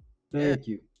 Yeah. Thank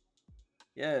you.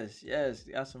 Yes, yes,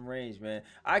 got some range, man.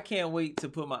 I can't wait to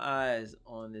put my eyes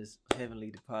on this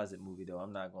Heavenly Deposit movie, though.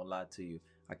 I'm not gonna lie to you.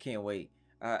 I can't wait.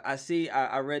 I see.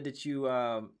 I read that you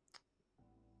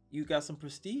got some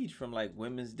prestige from like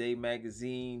Women's Day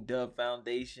magazine, Dove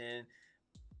Foundation.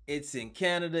 It's in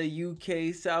Canada,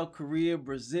 UK, South Korea,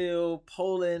 Brazil,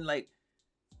 Poland. Like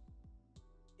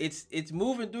it's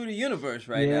moving through the universe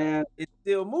right now. Yeah, It's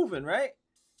still moving, right?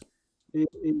 it,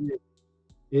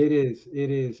 it is. It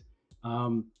is.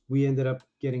 We ended up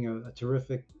getting a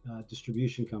terrific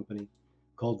distribution company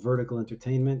called Vertical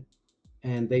Entertainment,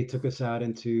 and they took us out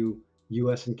into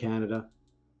U.S. and Canada.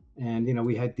 And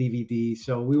we had DVDs,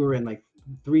 so we were in like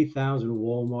 3,000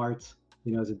 WalMarts,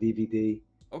 as a DVD.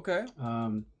 Okay.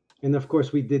 And of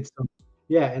course, we did some.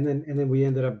 Yeah, and then we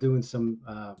ended up doing some.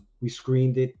 We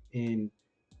screened it in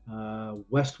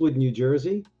Westwood, New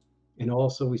Jersey, and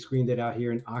also we screened it out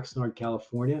here in Oxnard,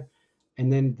 California.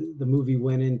 And then the movie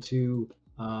went into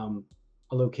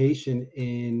a location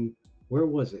in, where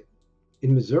was it?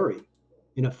 In Missouri,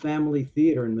 in a family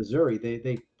theater in Missouri.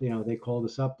 They called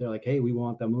us up. They're like, "Hey, we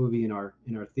want the movie in our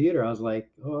theater." I was like,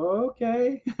 oh,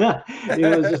 "Okay."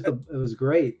 It was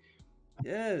great.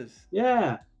 Yes.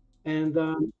 Yeah. And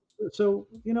so,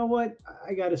 you know what?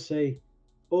 I got to say,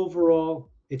 overall,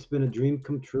 it's been a dream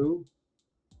come true.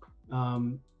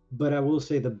 But I will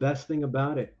say the best thing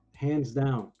about it, hands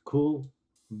down, cool,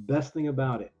 best thing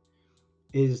about it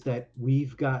is that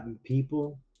we've gotten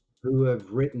people who have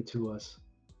written to us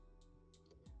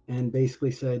and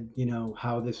basically said,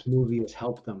 how this movie has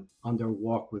helped them on their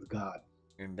walk with God.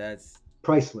 And that's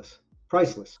Priceless.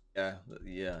 Priceless. yeah,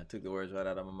 yeah. I took the words right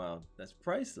out of my mouth. That's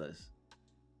priceless.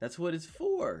 That's what it's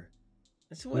for.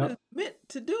 That's what Yep. it's meant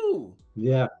to do.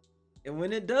 Yeah. And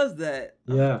when it does that,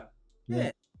 Yeah. Yeah.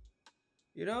 man,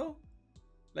 you know,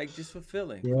 like just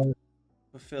fulfilling, Yeah. Yeah.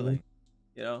 fulfilling.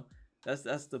 You know,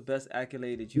 that's the best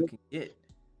accolade that you Yeah. can get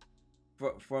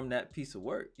from that piece of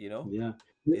work. Yeah.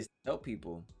 Is to help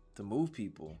people, to move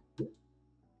people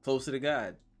closer to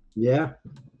God, Yeah.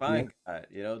 Yeah. find God.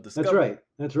 That's Discover right.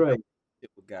 That's right.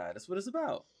 with God. That's what it's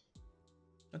about.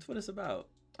 That's what it's about.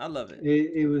 I love it.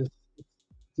 It was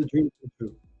it's a dream come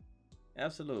true.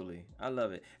 Absolutely. I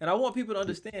love it. And I want people to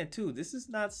understand too, this is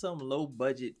not some low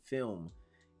budget film.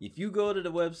 If you go to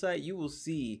the website, you will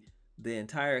see the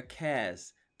entire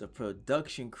cast, the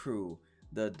production crew,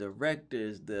 the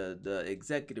directors, the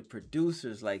executive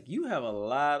producers. Like you have a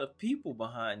lot of people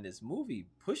behind this movie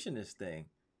pushing this thing.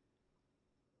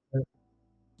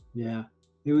 Yeah.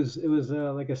 It was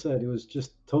like I said, it was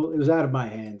just total. It was out of my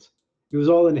hands. It was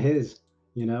all in his,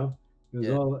 you know. It was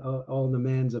Yeah. all in the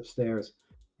man's upstairs.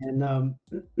 And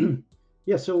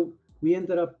yeah, so we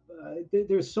ended up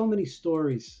there's so many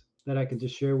stories that I could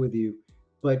just share with you,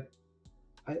 but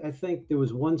I think there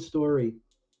was one story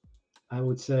I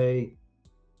would say,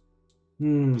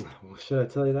 hmm, should I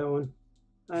tell you that one?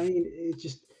 I mean,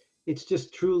 it's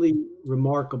just truly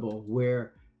remarkable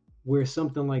where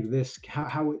something like this,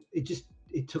 how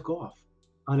it took off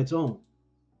on its own,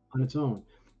 on its own.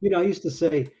 I used to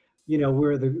say,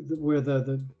 we're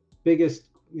the biggest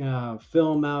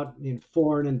film out in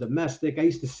foreign and domestic. I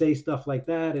used to say stuff like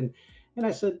that, and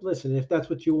I said, listen, if that's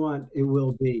what you want, it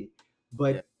will be. Yeah.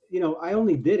 But I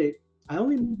only did it. I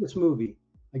only made this movie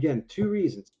again, two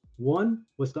reasons. One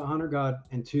was to honor God,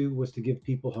 and two was to give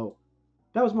people hope.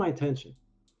 That was my intention.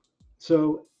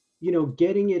 So,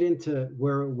 getting it into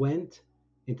where it went,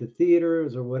 into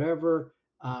theaters or whatever,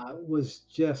 was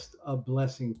just a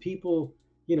blessing. People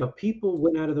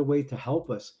went out of their way to help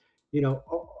us.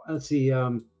 Let's see,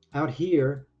 out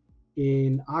here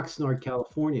in Oxnard,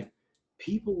 California,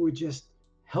 people were just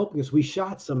helping us. We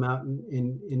shot some out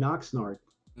in Oxnard.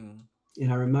 Mm.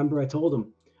 And I remember I told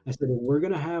them, I said, we're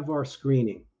going to have our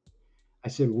screening. I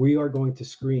said, we are going to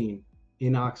screen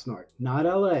in Oxnard, not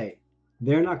LA.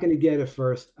 They're not going to get it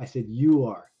first. I said, you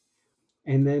are.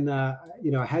 And then,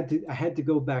 I had to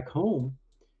go back home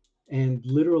and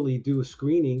literally do a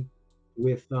screening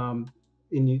with,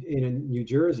 in New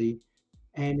Jersey.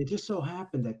 And it just so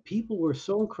happened that people were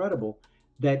so incredible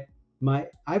that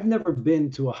I've never been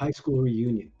to a high school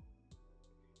reunion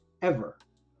ever.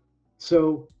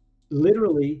 So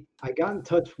literally, I got in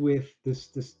touch with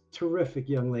this terrific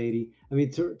young lady. I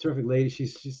mean, terrific lady.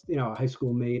 She's a high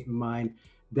school mate of mine,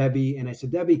 Debbie. And I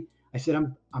said, Debbie, I said,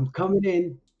 I'm coming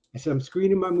in. I said, I'm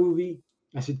screening my movie.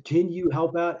 I said, can you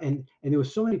help out? And there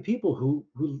was so many people who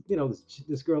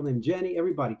this girl named Jenny.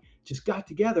 Everybody just got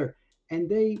together and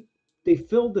they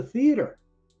filled the theater.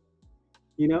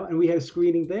 And we had a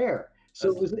screening there.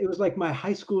 So That's it was like my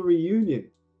high school reunion.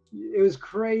 It was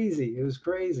crazy. It was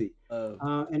crazy.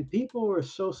 love. And people were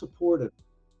so supportive,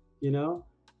 you know.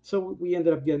 So we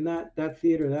ended up getting that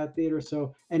theater.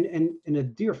 So and a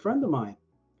dear friend of mine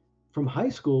from high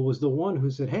school was the one who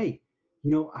said, "Hey,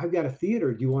 I've got a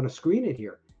theater. Do you want to screen it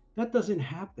here?" That doesn't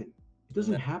happen. It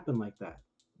doesn't No. happen like that.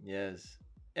 Yes.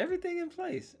 Everything in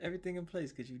place. Everything in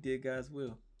place because you did God's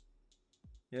will.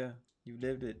 Yeah. You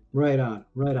lived it. Right on.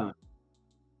 Right on.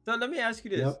 So let me ask you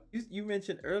this: Yep. you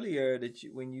mentioned earlier that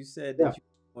when you said Yeah. that you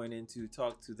went in to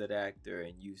talk to that actor,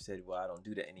 and you said, "Well, I don't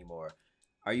do that anymore."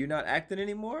 Are you not acting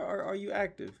anymore, or are you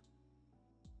active?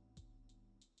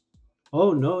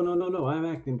 Oh, no, no, no, no. I'm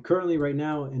acting currently right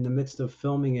now in the midst of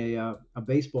filming a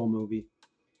baseball movie,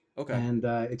 Okay. and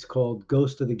it's called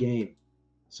Ghost of the Game.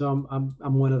 So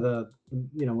I'm one of the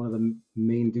one of the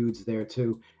main dudes there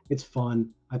too. It's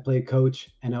fun. I play a coach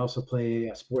and I also play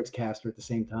a sportscaster at the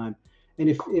same time. And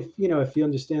if you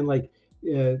understand, like,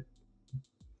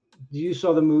 you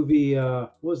saw the movie,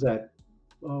 what was that?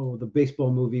 Oh, the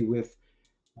baseball movie with,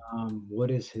 what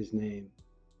is his name?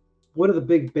 One of the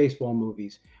big baseball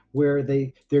movies where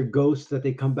they're ghosts that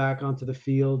they come back onto the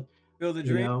field. Field of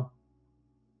You Dreams? know,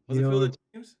 Was you it Field know, of it's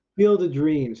Dreams? Field of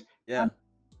Dreams. Yeah.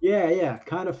 Yeah, yeah,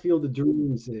 kind of Field of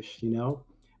Dreams ish. Okay.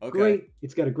 Great.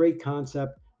 It's got a great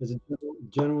concept. There's a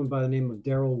gentleman by the name of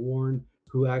Daryl Warren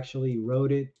who actually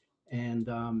wrote it, and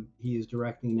he is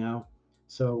directing now.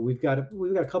 So we've got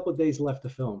a couple of days left to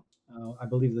film. I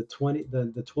believe the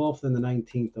 12th and the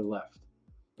 19th are left.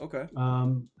 Okay.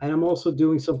 And I'm also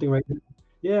doing something right now.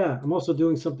 Yeah, I'm also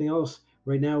doing something else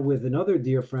right now with another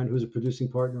dear friend who's a producing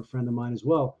partner, friend of mine as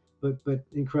well, but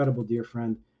incredible dear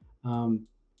friend. Um,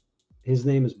 his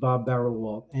name is Bob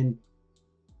Barrowalt, and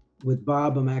with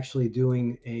Bob, I'm actually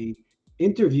doing a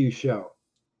interview show.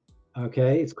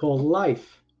 Okay, it's called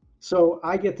Life. So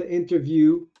I get to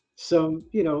interview some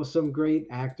great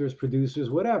actors, producers,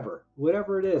 whatever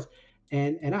it is,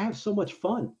 and I have so much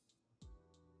fun.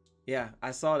 Yeah,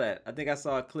 I saw that. I think I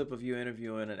saw a clip of you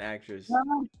interviewing an actress.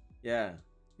 Yeah.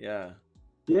 Yeah.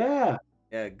 Yeah,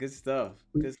 Yeah. Good stuff.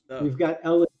 we, Good stuff. we've got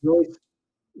Ella Joyce.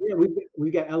 Yeah,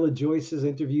 we've got Ella Joyce's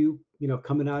interview,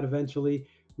 coming out eventually.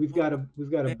 We've got a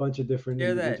Man, bunch of different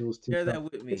share that. individuals too. Share So that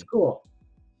with it's me. cool.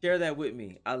 Share that with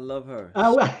me. I love her.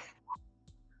 I,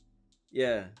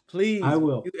 Yeah. I Please, when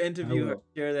will. you I interview her, will.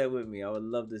 share that with me. I would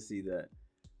love to see that.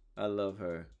 I love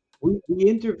her. We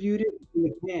interviewed it in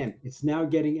the can. It's now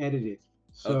getting edited.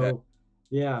 Okay. So,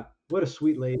 yeah, what a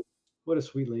sweet lady. What a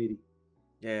sweet lady.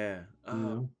 Yeah. You Oh,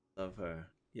 know. love her.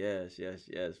 Yes, yes,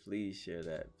 yes. Please share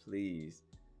that. Please.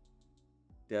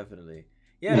 Definitely.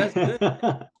 Yeah, that's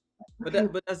good.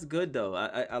 But that's good though.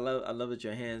 I love that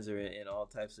your hands are in all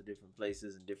types of different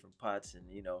places and different pots, and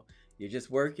you're just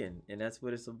working, and that's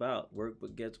what it's about. Work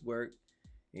begets work,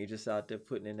 and you're just out there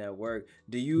putting in that work.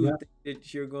 Do you Yeah. think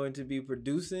that you're going to be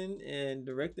producing and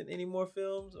directing any more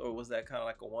films, or was that kind of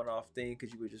like a one-off thing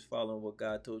because you were just following what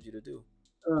God told you to do?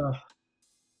 Uh,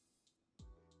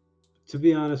 to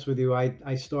be honest with you,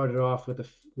 I started off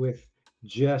with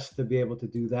just to be able to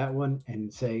do that one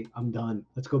and say I'm done.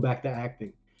 Let's go back to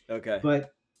acting. Okay.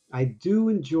 But I do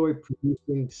enjoy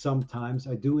producing sometimes.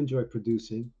 I do enjoy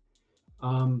producing.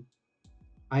 Um,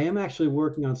 I am actually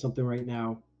working on something right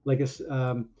now.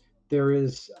 I'm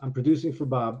producing for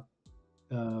Bob.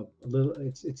 A little.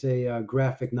 It's a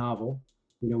graphic novel.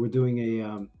 We're doing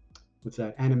a what's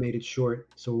that, animated short.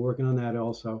 So we're working on that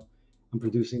also. I'm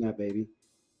producing that baby.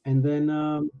 And then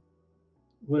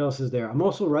what else is there? I'm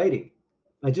also writing.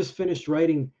 I just finished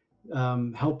writing,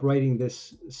 help writing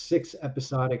this 6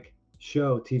 episodic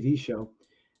TV show,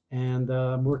 and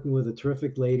I'm working with a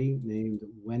terrific lady named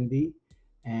Wendy,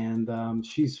 and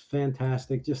she's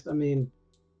fantastic. I mean,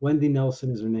 Wendy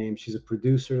Nelson is her name. She's a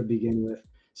producer to begin with,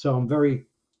 so I'm very,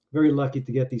 very lucky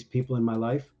to get these people in my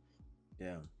life.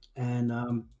 Yeah.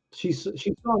 And she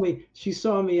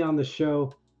saw me on the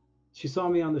show. She saw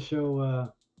me on the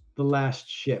show, The Last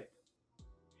Ship,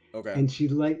 Okay. and she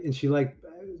liked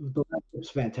the last ship's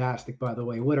fantastic, by the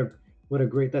way. What a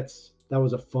great that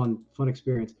was a fun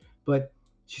experience. But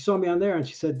she saw me on there and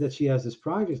she said that she has this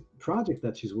project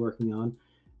that she's working on,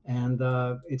 and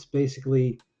it's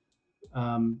basically,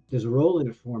 there's a role in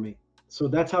it for me. So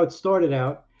that's how it started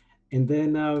out, and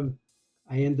then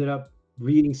I ended up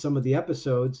reading some of the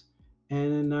episodes,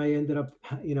 and then I ended up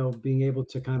being able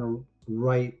to kind of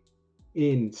write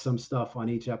in some stuff on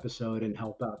each episode and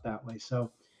help out that way.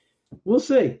 So we'll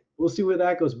see where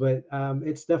that goes, but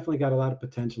it's definitely got a lot of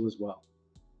potential as well.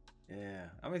 Yeah.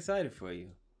 I'm excited for you.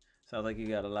 Sounds like you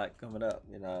got a lot coming up.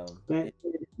 Thank,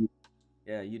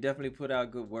 Yeah. You definitely put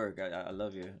out good work. I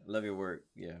love your work.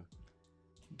 Yeah.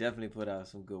 Definitely put out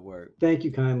some good work. thank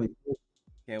you kindly.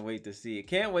 Can't wait to see it.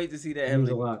 Can't wait to see that It means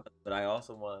Heavenly a lot. Father, but I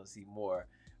also want to see more.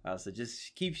 So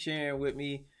just keep sharing with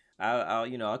me.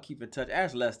 I'll keep in touch.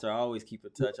 Ask Lester. I always keep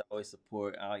in touch. I always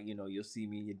support. You'll see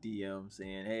me in your DM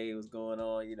saying, "Hey, what's going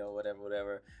on?" Whatever,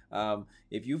 whatever.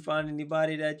 If you find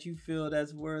anybody that you feel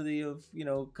that's worthy of,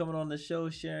 coming on the show,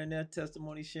 sharing their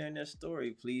testimony, sharing their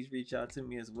story, please reach out to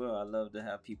me as well. I love to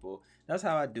have people. That's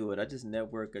how I do it. I just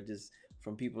network. I just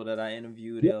from people that I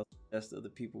interview. Yeah, They'll suggest other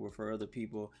people, refer other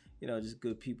people. Just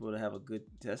good people to have a good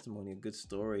testimony, a good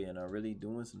story, and are really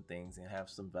doing some things and have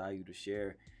some value to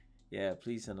share. Yeah,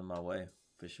 please send them my way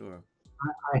for sure.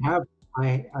 I have.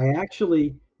 I actually.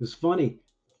 It was funny.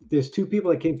 There's two people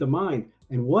that came to mind,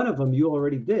 and one of them you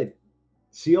already did.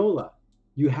 Ciola.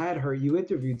 You had her. You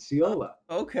interviewed Oh, Ciola,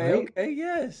 okay, right? okay,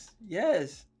 yes,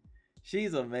 yes. She's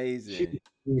She's amazing. a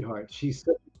sweetheart. She's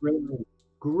such a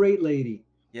great lady,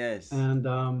 Yes, and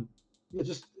yeah,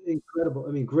 just incredible.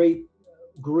 I mean,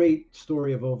 great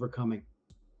story of overcoming.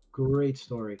 Great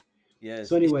story. So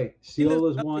yes. anyway, She lives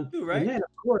Ciola's in LA one, too, and right? then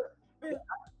of course, Yeah.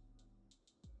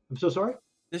 I'm so sorry.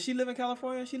 Does she live in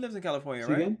California? She lives in California,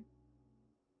 See right? again?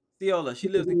 Ciola, she She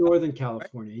lives lives in in California, Northern right?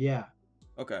 California. Yeah,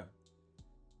 Okay.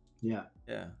 yeah,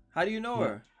 Yeah. How do you know yeah.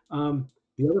 her?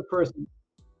 The other person,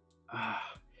 ah,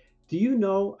 do you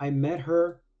know I met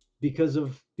her because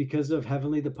of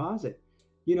Heavenly Deposit?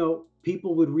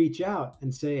 People would reach out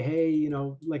and say, "Hey,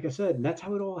 like I said," and that's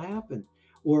how it all happened.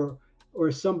 Or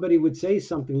or somebody would say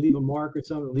something, leave a mark or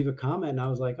something, leave a comment, and I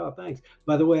was like, "Oh, thanks."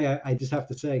 By the way, I just have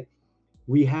to say,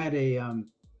 we had a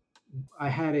I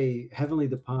had a Heavenly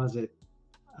Deposit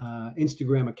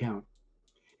Instagram account,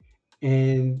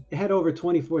 and it had over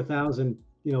 24,000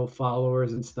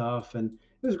 followers and stuff, and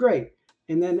it was great.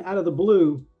 And then out of the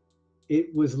blue,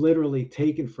 it was literally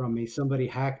taken from me. Somebody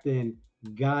hacked in,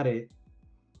 got it,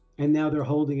 and now they're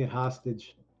holding it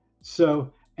hostage.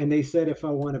 So, and they said if I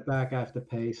want it back, I have to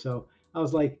pay. So I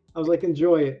was like,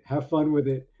 enjoy it, have fun with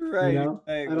it. Right, I don't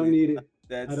exactly. need it. I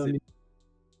That's don't it. need,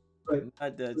 but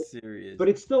Not that but, serious. but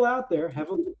it's still out there.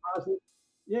 Heavily Deposit,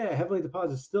 yeah, Heavily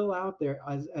Deposit is still out there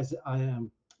as I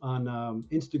am on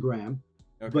Instagram.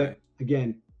 Okay. But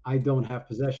again, I don't have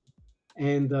possession,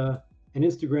 and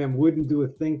Instagram wouldn't do a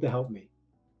thing to help me,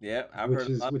 Yeah, I've which heard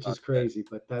a is lot which about is that. crazy.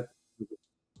 But that,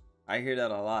 I hear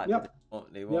that a lot that they yep,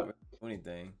 won't they won't yep, really do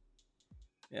anything.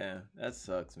 Yeah, that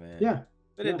sucks, man. yeah,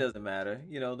 But it yeah. doesn't matter.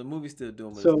 The movie's still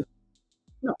doing what it's So doing.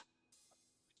 no,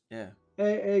 Yeah.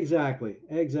 exactly,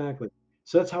 exactly.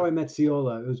 So that's how I met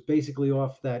Ciola. It was basically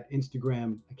off that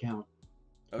Instagram account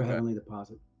for Okay. Heavenly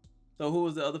Deposit. So who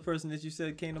was the other person that you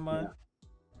said came to mind?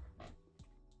 Yeah,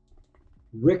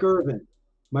 Rick Irvin,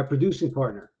 my producing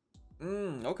partner.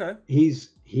 Okay. He's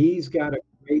got a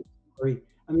great story.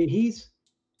 I mean, he's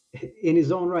in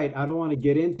his own right. I don't want to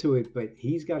get into it, but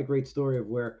he's got a great story of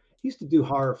where he used to do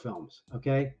horror films.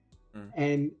 Okay,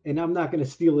 Mm. and I'm not going to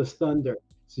steal his thunder.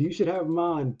 So you should have him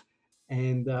on,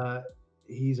 and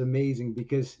he's amazing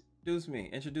because Introduce me.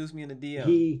 Introduce me in the DM.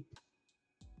 he.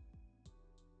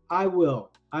 I will,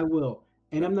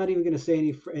 and I'm Okay. not even going to say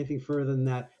anything further than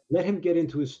that. Let him get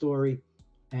into his story,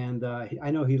 and I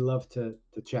know he'd love to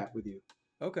chat with you.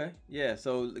 Okay. Yeah.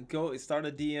 So go start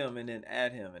a DM and then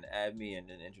add him and add me and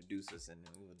then introduce us and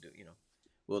then we will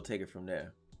we'll take it from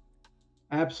there.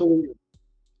 Absolutely,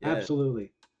 Yeah,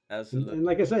 absolutely. And absolutely.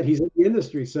 like I said, he's in the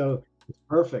industry, so it's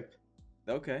perfect.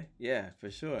 Okay. Yeah, for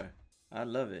sure. I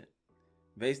love it.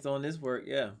 Based on this work,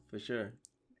 yeah, for sure.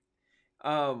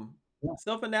 Um, Yeah, yeah.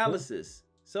 self-analysis.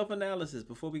 Self-analysis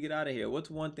before we get out of here.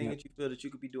 What's one thing Yeah. that you feel that you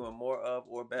could be doing more of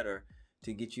or better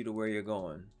to get you to where you're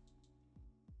going?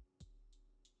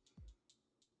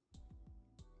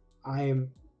 I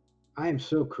am I am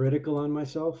so critical on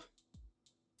myself,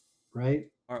 right?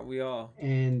 Aren't we all?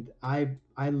 And I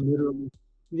literally,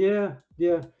 yeah,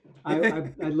 yeah. I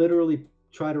literally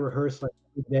try to rehearse like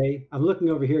every day. I'm looking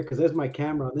over here because there's my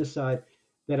camera on this side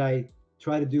that I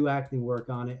try to do acting work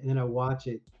on it, and then I watch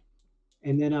it,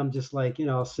 and then I'm just like,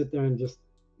 I'll sit there and just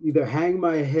either hang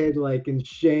my head like in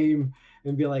shame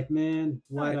and be like, man,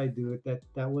 why Nice. did I do it?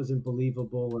 That wasn't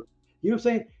believable, or you know what I'm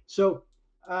saying? So,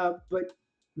 but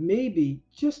maybe,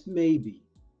 just maybe,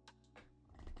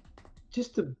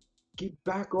 just to get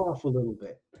back off a little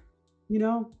bit,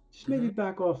 just maybe Hmm.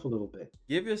 back off a little bit,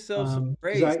 Give yourself some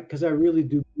because grace. I really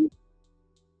do.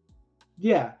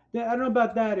 Yeah, I don't know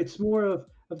about that. It's more of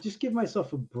just give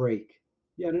myself a break.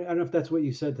 Yeah, I don't know if that's what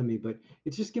you said to me, but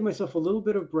it's just give myself a little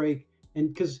bit of break,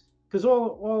 and because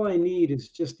all I need is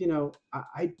just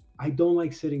I don't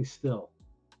like sitting still.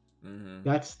 Hmm.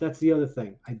 That's the other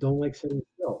thing. I don't like sitting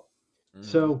still. Hmm.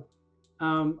 So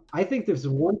I think there's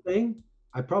one thing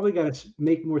I probably got to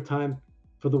make more time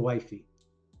for the wifey.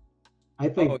 I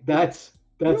Oh, think you that's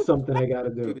you something I got to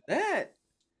do do. that.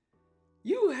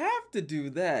 You have to do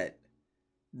that.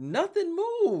 Nothing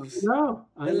moves I know,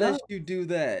 unless you do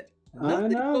that. I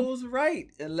Nothing know, goes right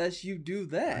unless you do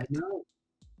I that. know.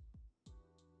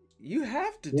 You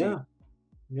have to do. Yeah,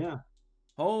 yeah.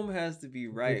 Home has to be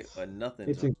right It's or nothing's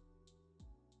it's right. a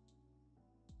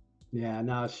yeah,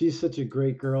 no, she's such a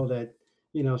great girl that,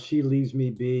 she leaves me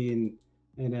be,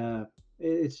 and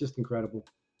It's just incredible.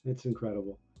 It's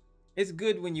incredible. It's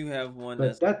good when you have one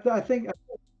But that's that I think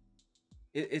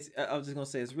I was just gonna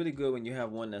say it's really good when you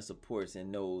have one that supports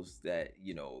and knows that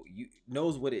you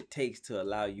knows what it takes to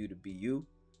allow you to be you.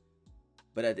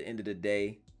 But at the end of the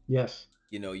day, yes.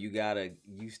 you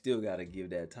still gotta give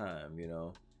that time.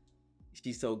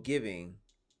 She's so giving,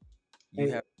 you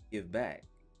And have to give back.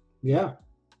 You have yeah, to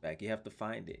back. You have to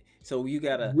find it. So you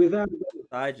gotta without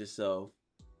decide yourself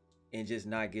and just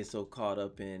not get so caught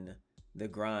up in the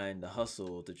grind, the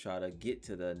hustle to try to get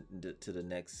to the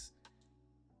next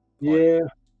part, yeah,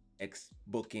 next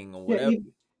booking or yeah, whatever.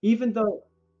 even though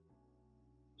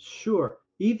sure,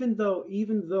 even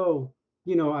though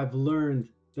I've learned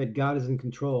that God is in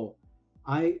control,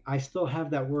 I still have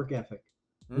that work ethic,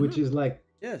 Mm-hmm. which is like,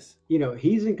 Yes.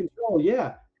 he's in control,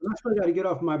 yeah, and I still got to get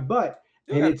off my butt.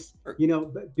 Still And gotta it's,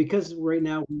 work. because right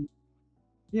now,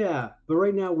 yeah, but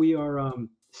right now we are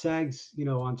SAGs,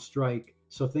 on strike,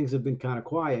 so things have been kind of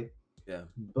quiet. Yeah.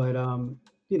 But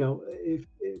if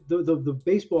the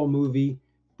baseball movie,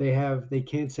 they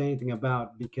can't say anything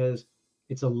about, because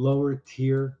it's a lower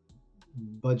tier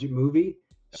budget movie,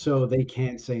 so they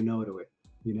can't say no to it.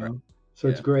 Right. So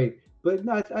it's Yeah. great. But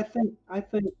no, I think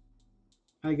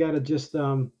I gotta just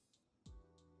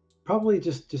probably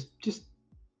just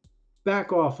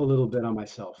back off a little bit on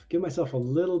myself. Give myself a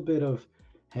little bit of,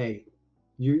 hey,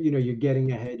 you're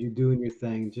getting ahead. You're doing your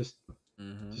thing.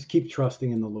 Mm-hmm. Just keep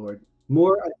trusting in the Lord.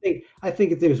 More, I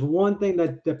think if there's one thing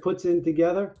that puts in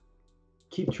together,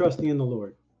 keep trusting in the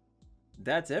Lord.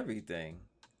 That's everything.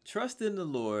 Trust in the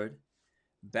Lord.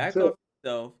 That's Back it. off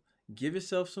yourself. Give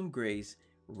yourself some grace.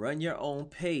 Run your own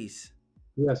pace.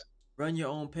 Yes. Run your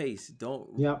own pace.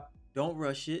 Don't Yeah. don't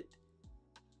rush it.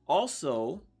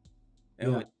 Also,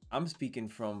 and Yeah. what I'm speaking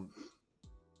from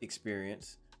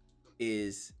experience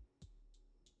is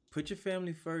put your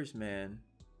family first, man.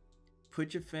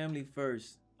 Put your family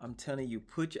first. I'm telling you,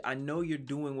 I know you're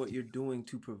doing what you're doing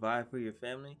to provide for your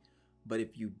family, but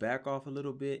if you back off a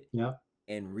little bit Yeah.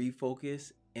 and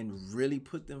refocus and really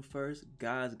put them first,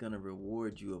 God's gonna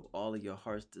reward you of all of your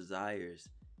heart's desires.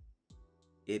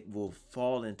 It will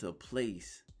fall into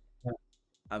place. Yeah.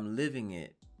 I'm living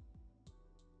it.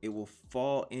 It will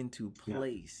fall into Yeah.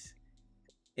 place.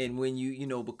 And when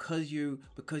because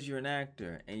you're an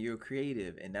actor and you're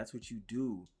creative and that's what you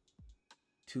do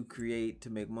to create, to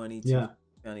make money, to Yeah.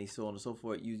 money, so on and so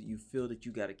forth, you feel that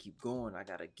you got to keep going. I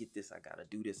got to get this. I got to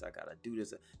do this. I got to do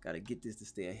this. I got to get this to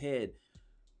stay ahead.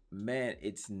 Man,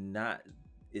 it's not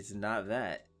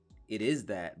that. It is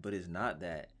that, but it's not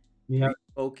that. Yeah.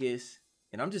 Refocus,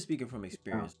 and I'm just speaking from Yeah.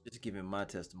 experience, just giving my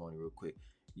testimony real quick.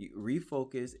 You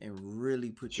refocus and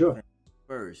really put your Sure. family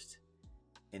first,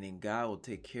 and then God will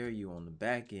take care of you on the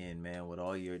back end, man, with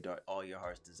all your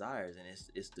heart's desires. And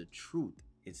it's the truth.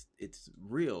 It's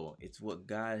real. It's what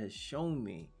God has shown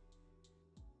me,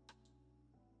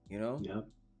 you know.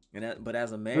 Yeah. But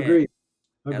as a man, Agreed.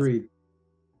 as Agreed.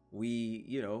 we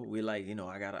like,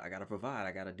 I gotta provide.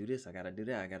 I gotta do this. I gotta do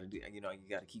that. I gotta do. You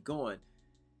gotta keep going.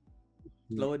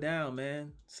 Yeah. Slow it down,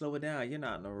 man. Slow it down. You're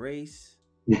not in a race.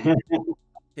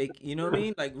 Take, you know what I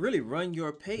mean? Like really run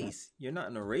your pace. You're not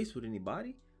in a race with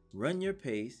anybody. Run your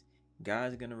pace.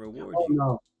 God's gonna reward Oh you.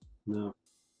 no. No.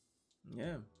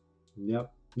 Yeah.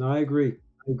 Yep. No, I agree.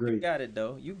 I You agree. got it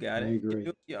though. You got I it.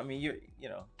 agree. I mean,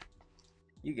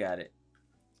 you got it.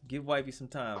 Give wifey some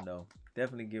time though.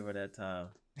 Definitely give her that time.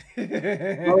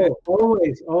 Oh,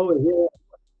 always, always. Yeah.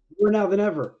 More now than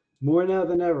ever. More now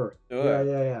than ever. Yeah. Sure,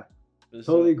 Yeah. Yeah. for sure,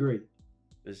 Totally agree.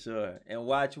 for sure. And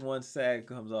watch once SAG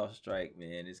comes off strike,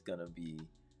 man. It's gonna be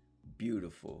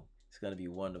beautiful. It's gonna be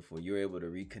wonderful. You're able to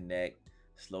reconnect,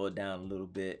 slow it down a little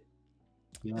bit.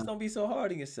 Yeah. Just don't be so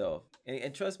hard on yourself.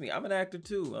 And trust me, I'm an actor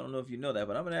too. I don't know if you know that,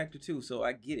 but I'm an actor too, so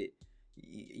I get it.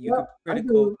 You Yeah. could be I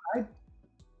critical, do.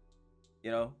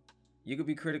 you know. You could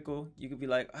be critical. You could be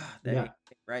like, that Yeah.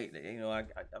 ain't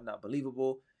right. I'm not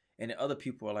believable. And then other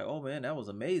people are like, oh man, that was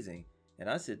amazing. And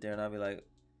I sit there and I'll be like,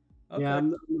 Yeah. okay,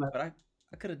 I'm not, but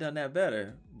I could have done that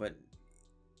better. But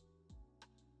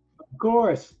of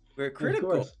course. we're Of critical.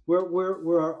 course.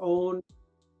 We're our own.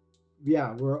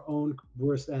 Yeah. We're our own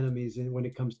worst enemies when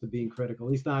it comes to being critical.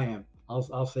 At least I am.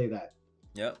 I'll say that.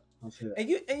 Yep. I'll say that.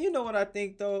 And you know what I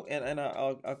think though, and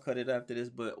I'll cut it after this.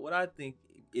 But what I think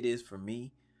it is for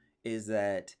me is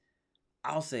that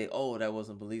I'll say, oh, that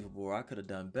wasn't believable, or I could have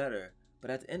done better. But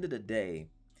at the end of the day,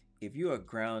 if you are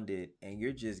grounded and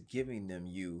you're just giving them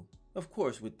you, of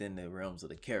course, within the realms of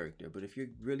the character, but if you're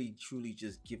really truly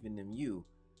just giving them you,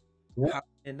 Yeah. how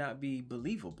can it not be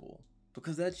believable?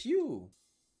 Because that's you,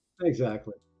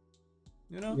 Exactly.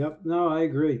 you know? Yep. No, I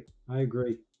agree. I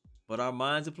agree. But our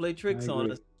minds will play I tricks on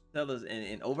agree. us. tell us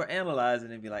and overanalyze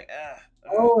it and be like,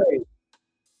 Always,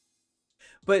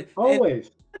 But and always,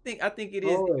 I think it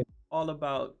is always. all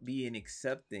about being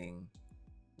accepting,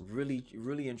 really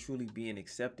and truly being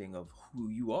accepting of who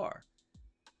you are.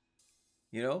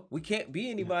 We can't be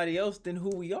Yeah. anybody else than who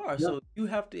we are. Yep. So you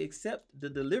have to accept the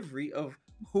delivery of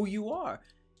who you are.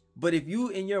 But if you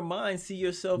in your mind see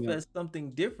yourself Yep. as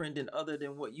something different than other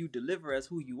than what you deliver as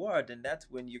who you are, then that's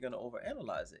when you're gonna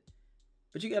overanalyze it.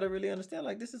 But you gotta really understand,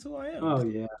 like, this is who I am. Oh This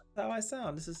is yeah. how I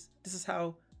sound. This is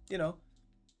how, you know.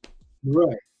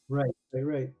 Right. Right. Right.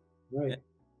 Right. Yeah, Right.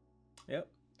 yep.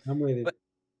 I'm with you. But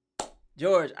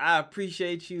George, I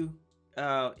appreciate you.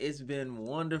 It's been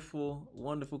wonderful,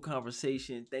 wonderful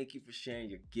conversation. Thank you for sharing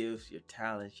your gifts, your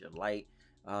talents, your light,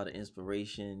 the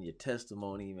inspiration, your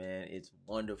testimony, man. It's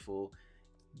wonderful.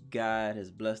 God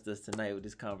has blessed us tonight with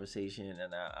this conversation,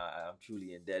 and I'm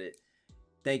truly indebted.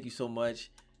 Thank you so much.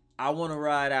 I want to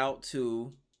ride out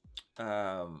to,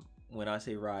 when I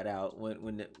say ride out,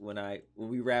 when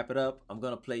we wrap it up, I'm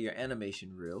gonna play your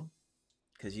animation reel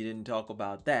because you didn't talk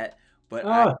about that, but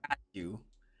I Ah, got you.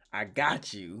 I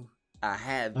got you. I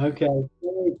have you. okay.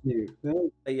 Thank you.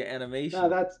 Play your No, animation.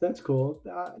 that's cool.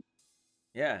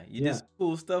 Yeah, you did Yeah, some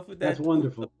cool stuff with that's that too. So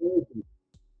wonderful. Thank you.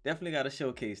 definitely got to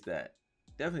showcase that.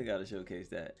 Definitely got to showcase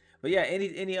that. But yeah,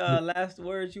 any last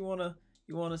words you wanna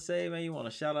say, man? You wanna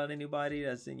shout out anybody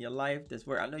that's in your life that's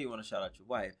where I know you wanna shout out your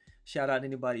wife. Shout out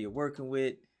anybody you're working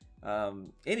with.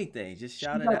 Anything, just She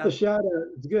shout it got the out. shout out.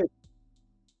 It's good.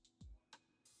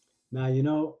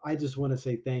 Now, I just want to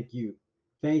say thank you.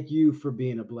 Thank you for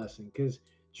being a blessing because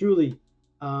truly,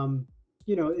 um,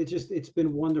 it's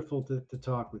been wonderful to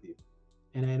talk with you.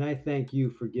 And I thank you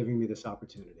for giving me this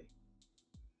opportunity.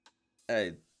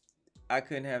 Hey, I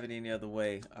couldn't have it any other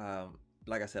way.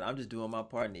 Like I said, I'm just doing my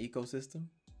part in the ecosystem.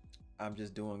 I'm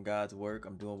just doing God's work.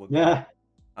 Yeah.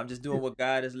 I'm just doing what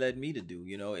God has led me to do.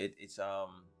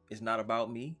 It's not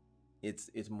about me.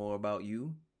 It's more about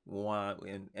you. Why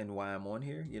and why I'm on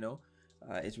here.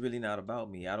 It's really not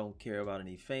about me. I don't care about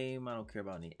any fame. I don't care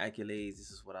about any accolades. This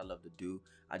is what I love to do.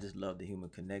 I just love the human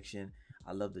connection.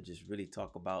 I love to just really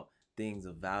talk about things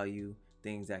of value,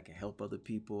 things that can help other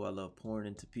people. I love pouring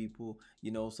into people.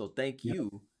 So thank Yeah.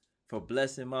 you for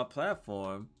blessing my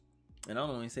platform, and I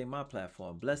don't only say my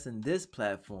platform, blessing this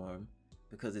platform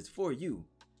because it's for you.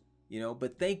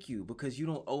 But thank you because you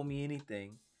don't owe me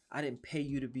anything. I didn't pay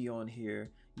you to be on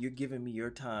here. You're giving me your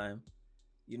time.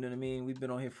 You know what I mean? We've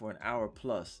been on here for an hour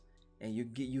plus, and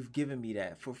you've given me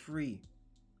that for free.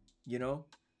 You know,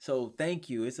 so thank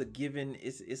you. It's a given.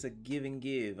 It's a give and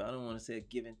give. I don't want to say a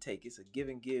give and take. It's a give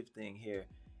and give thing here,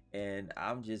 and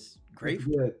I'm just That's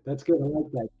grateful. good. That's good. I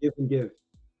like that. Give and give.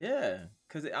 Yeah,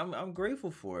 because I'm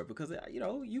grateful for it because you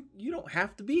don't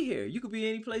have to be here. You could be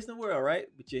any place in the world, right?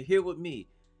 But you're here with me,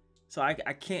 so I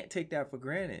can't take that for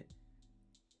granted.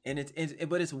 And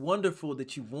but it's wonderful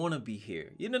that you want to be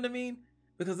here. You know what I mean?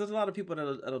 Because there's a lot of people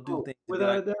that'll do Oh, things to be without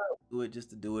like, a doubt. do it just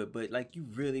to do it, but like you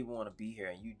really want to be here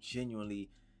and you genuinely,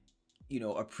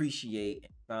 appreciate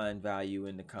and find value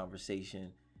in the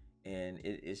conversation, and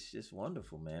it's just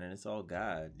wonderful, man. And it's all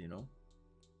God.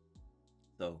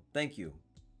 So thank you.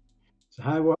 So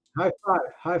high five.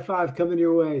 High five coming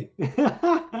your way.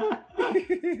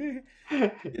 You're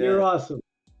Yeah. awesome.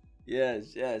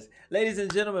 Yes, yes. Ladies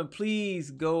and gentlemen,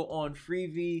 please go on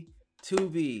Freevee,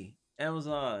 Tubi,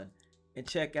 Amazon, and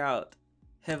check out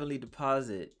Heavenly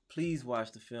Deposit. Please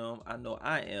watch the film. I know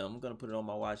I am. I'm going to put it on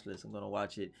my watch list. I'm going to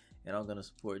watch it, and I'm going to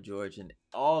support George and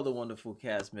all the wonderful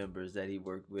cast members that he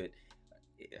worked with.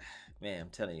 Man, I'm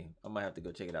telling you, I might have to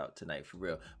go check it out tonight for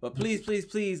real. But please, please,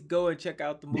 please go and check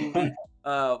out the movie.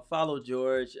 Follow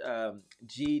George,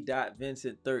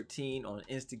 G.Vincent13 on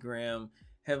Instagram.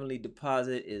 Heavenly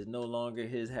Deposit is no longer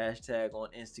his hashtag on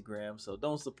Instagram, so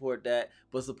don't support that,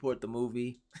 but support the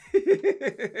movie. Because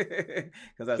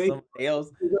that's somebody Facebook. else.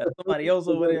 If they go That's to, somebody else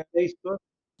they over go to there. Facebook,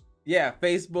 Yeah,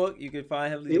 Facebook. You can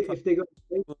find Heavenly Deposit. if they go to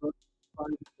Facebook,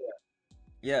 find it there.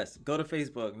 Yes, go to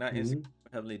Facebook, not Instagram, Mhm.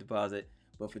 Heavenly Deposit.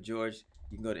 But for George,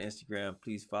 you can go to Instagram.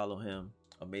 Please follow him.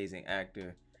 Amazing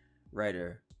actor,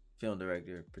 writer, film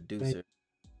director, Thank producer,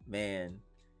 man,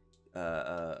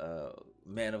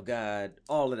 man of God,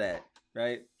 all of that,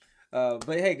 right? But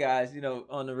hey, guys,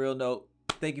 on the real note,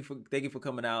 thank you for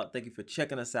coming out. Thank you for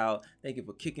checking us out. Thank you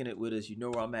for kicking it with us. You know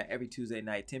where I'm at every Tuesday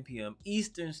night, 10 p.m.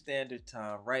 Eastern Standard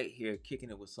Time, right here, kicking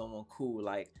it with someone cool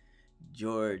like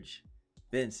George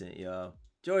Vincent, y'all.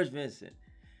 George Vincent.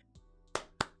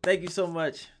 Thank you so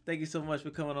much. Thank you so much for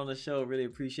coming on the show. Really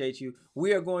appreciate you.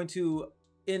 We are going to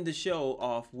end the show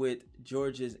off with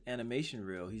George's animation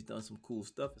reel. He's done some cool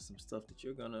stuff and some stuff that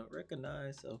you're gonna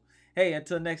recognize. So, hey,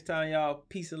 until next time, y'all.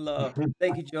 Peace and love.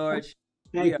 Thank you, George.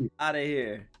 We Thank are you. out of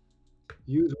here.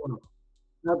 You as well.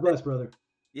 God bless, brother.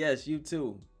 Yes, you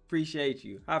too. Appreciate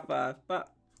you. High five. Bye.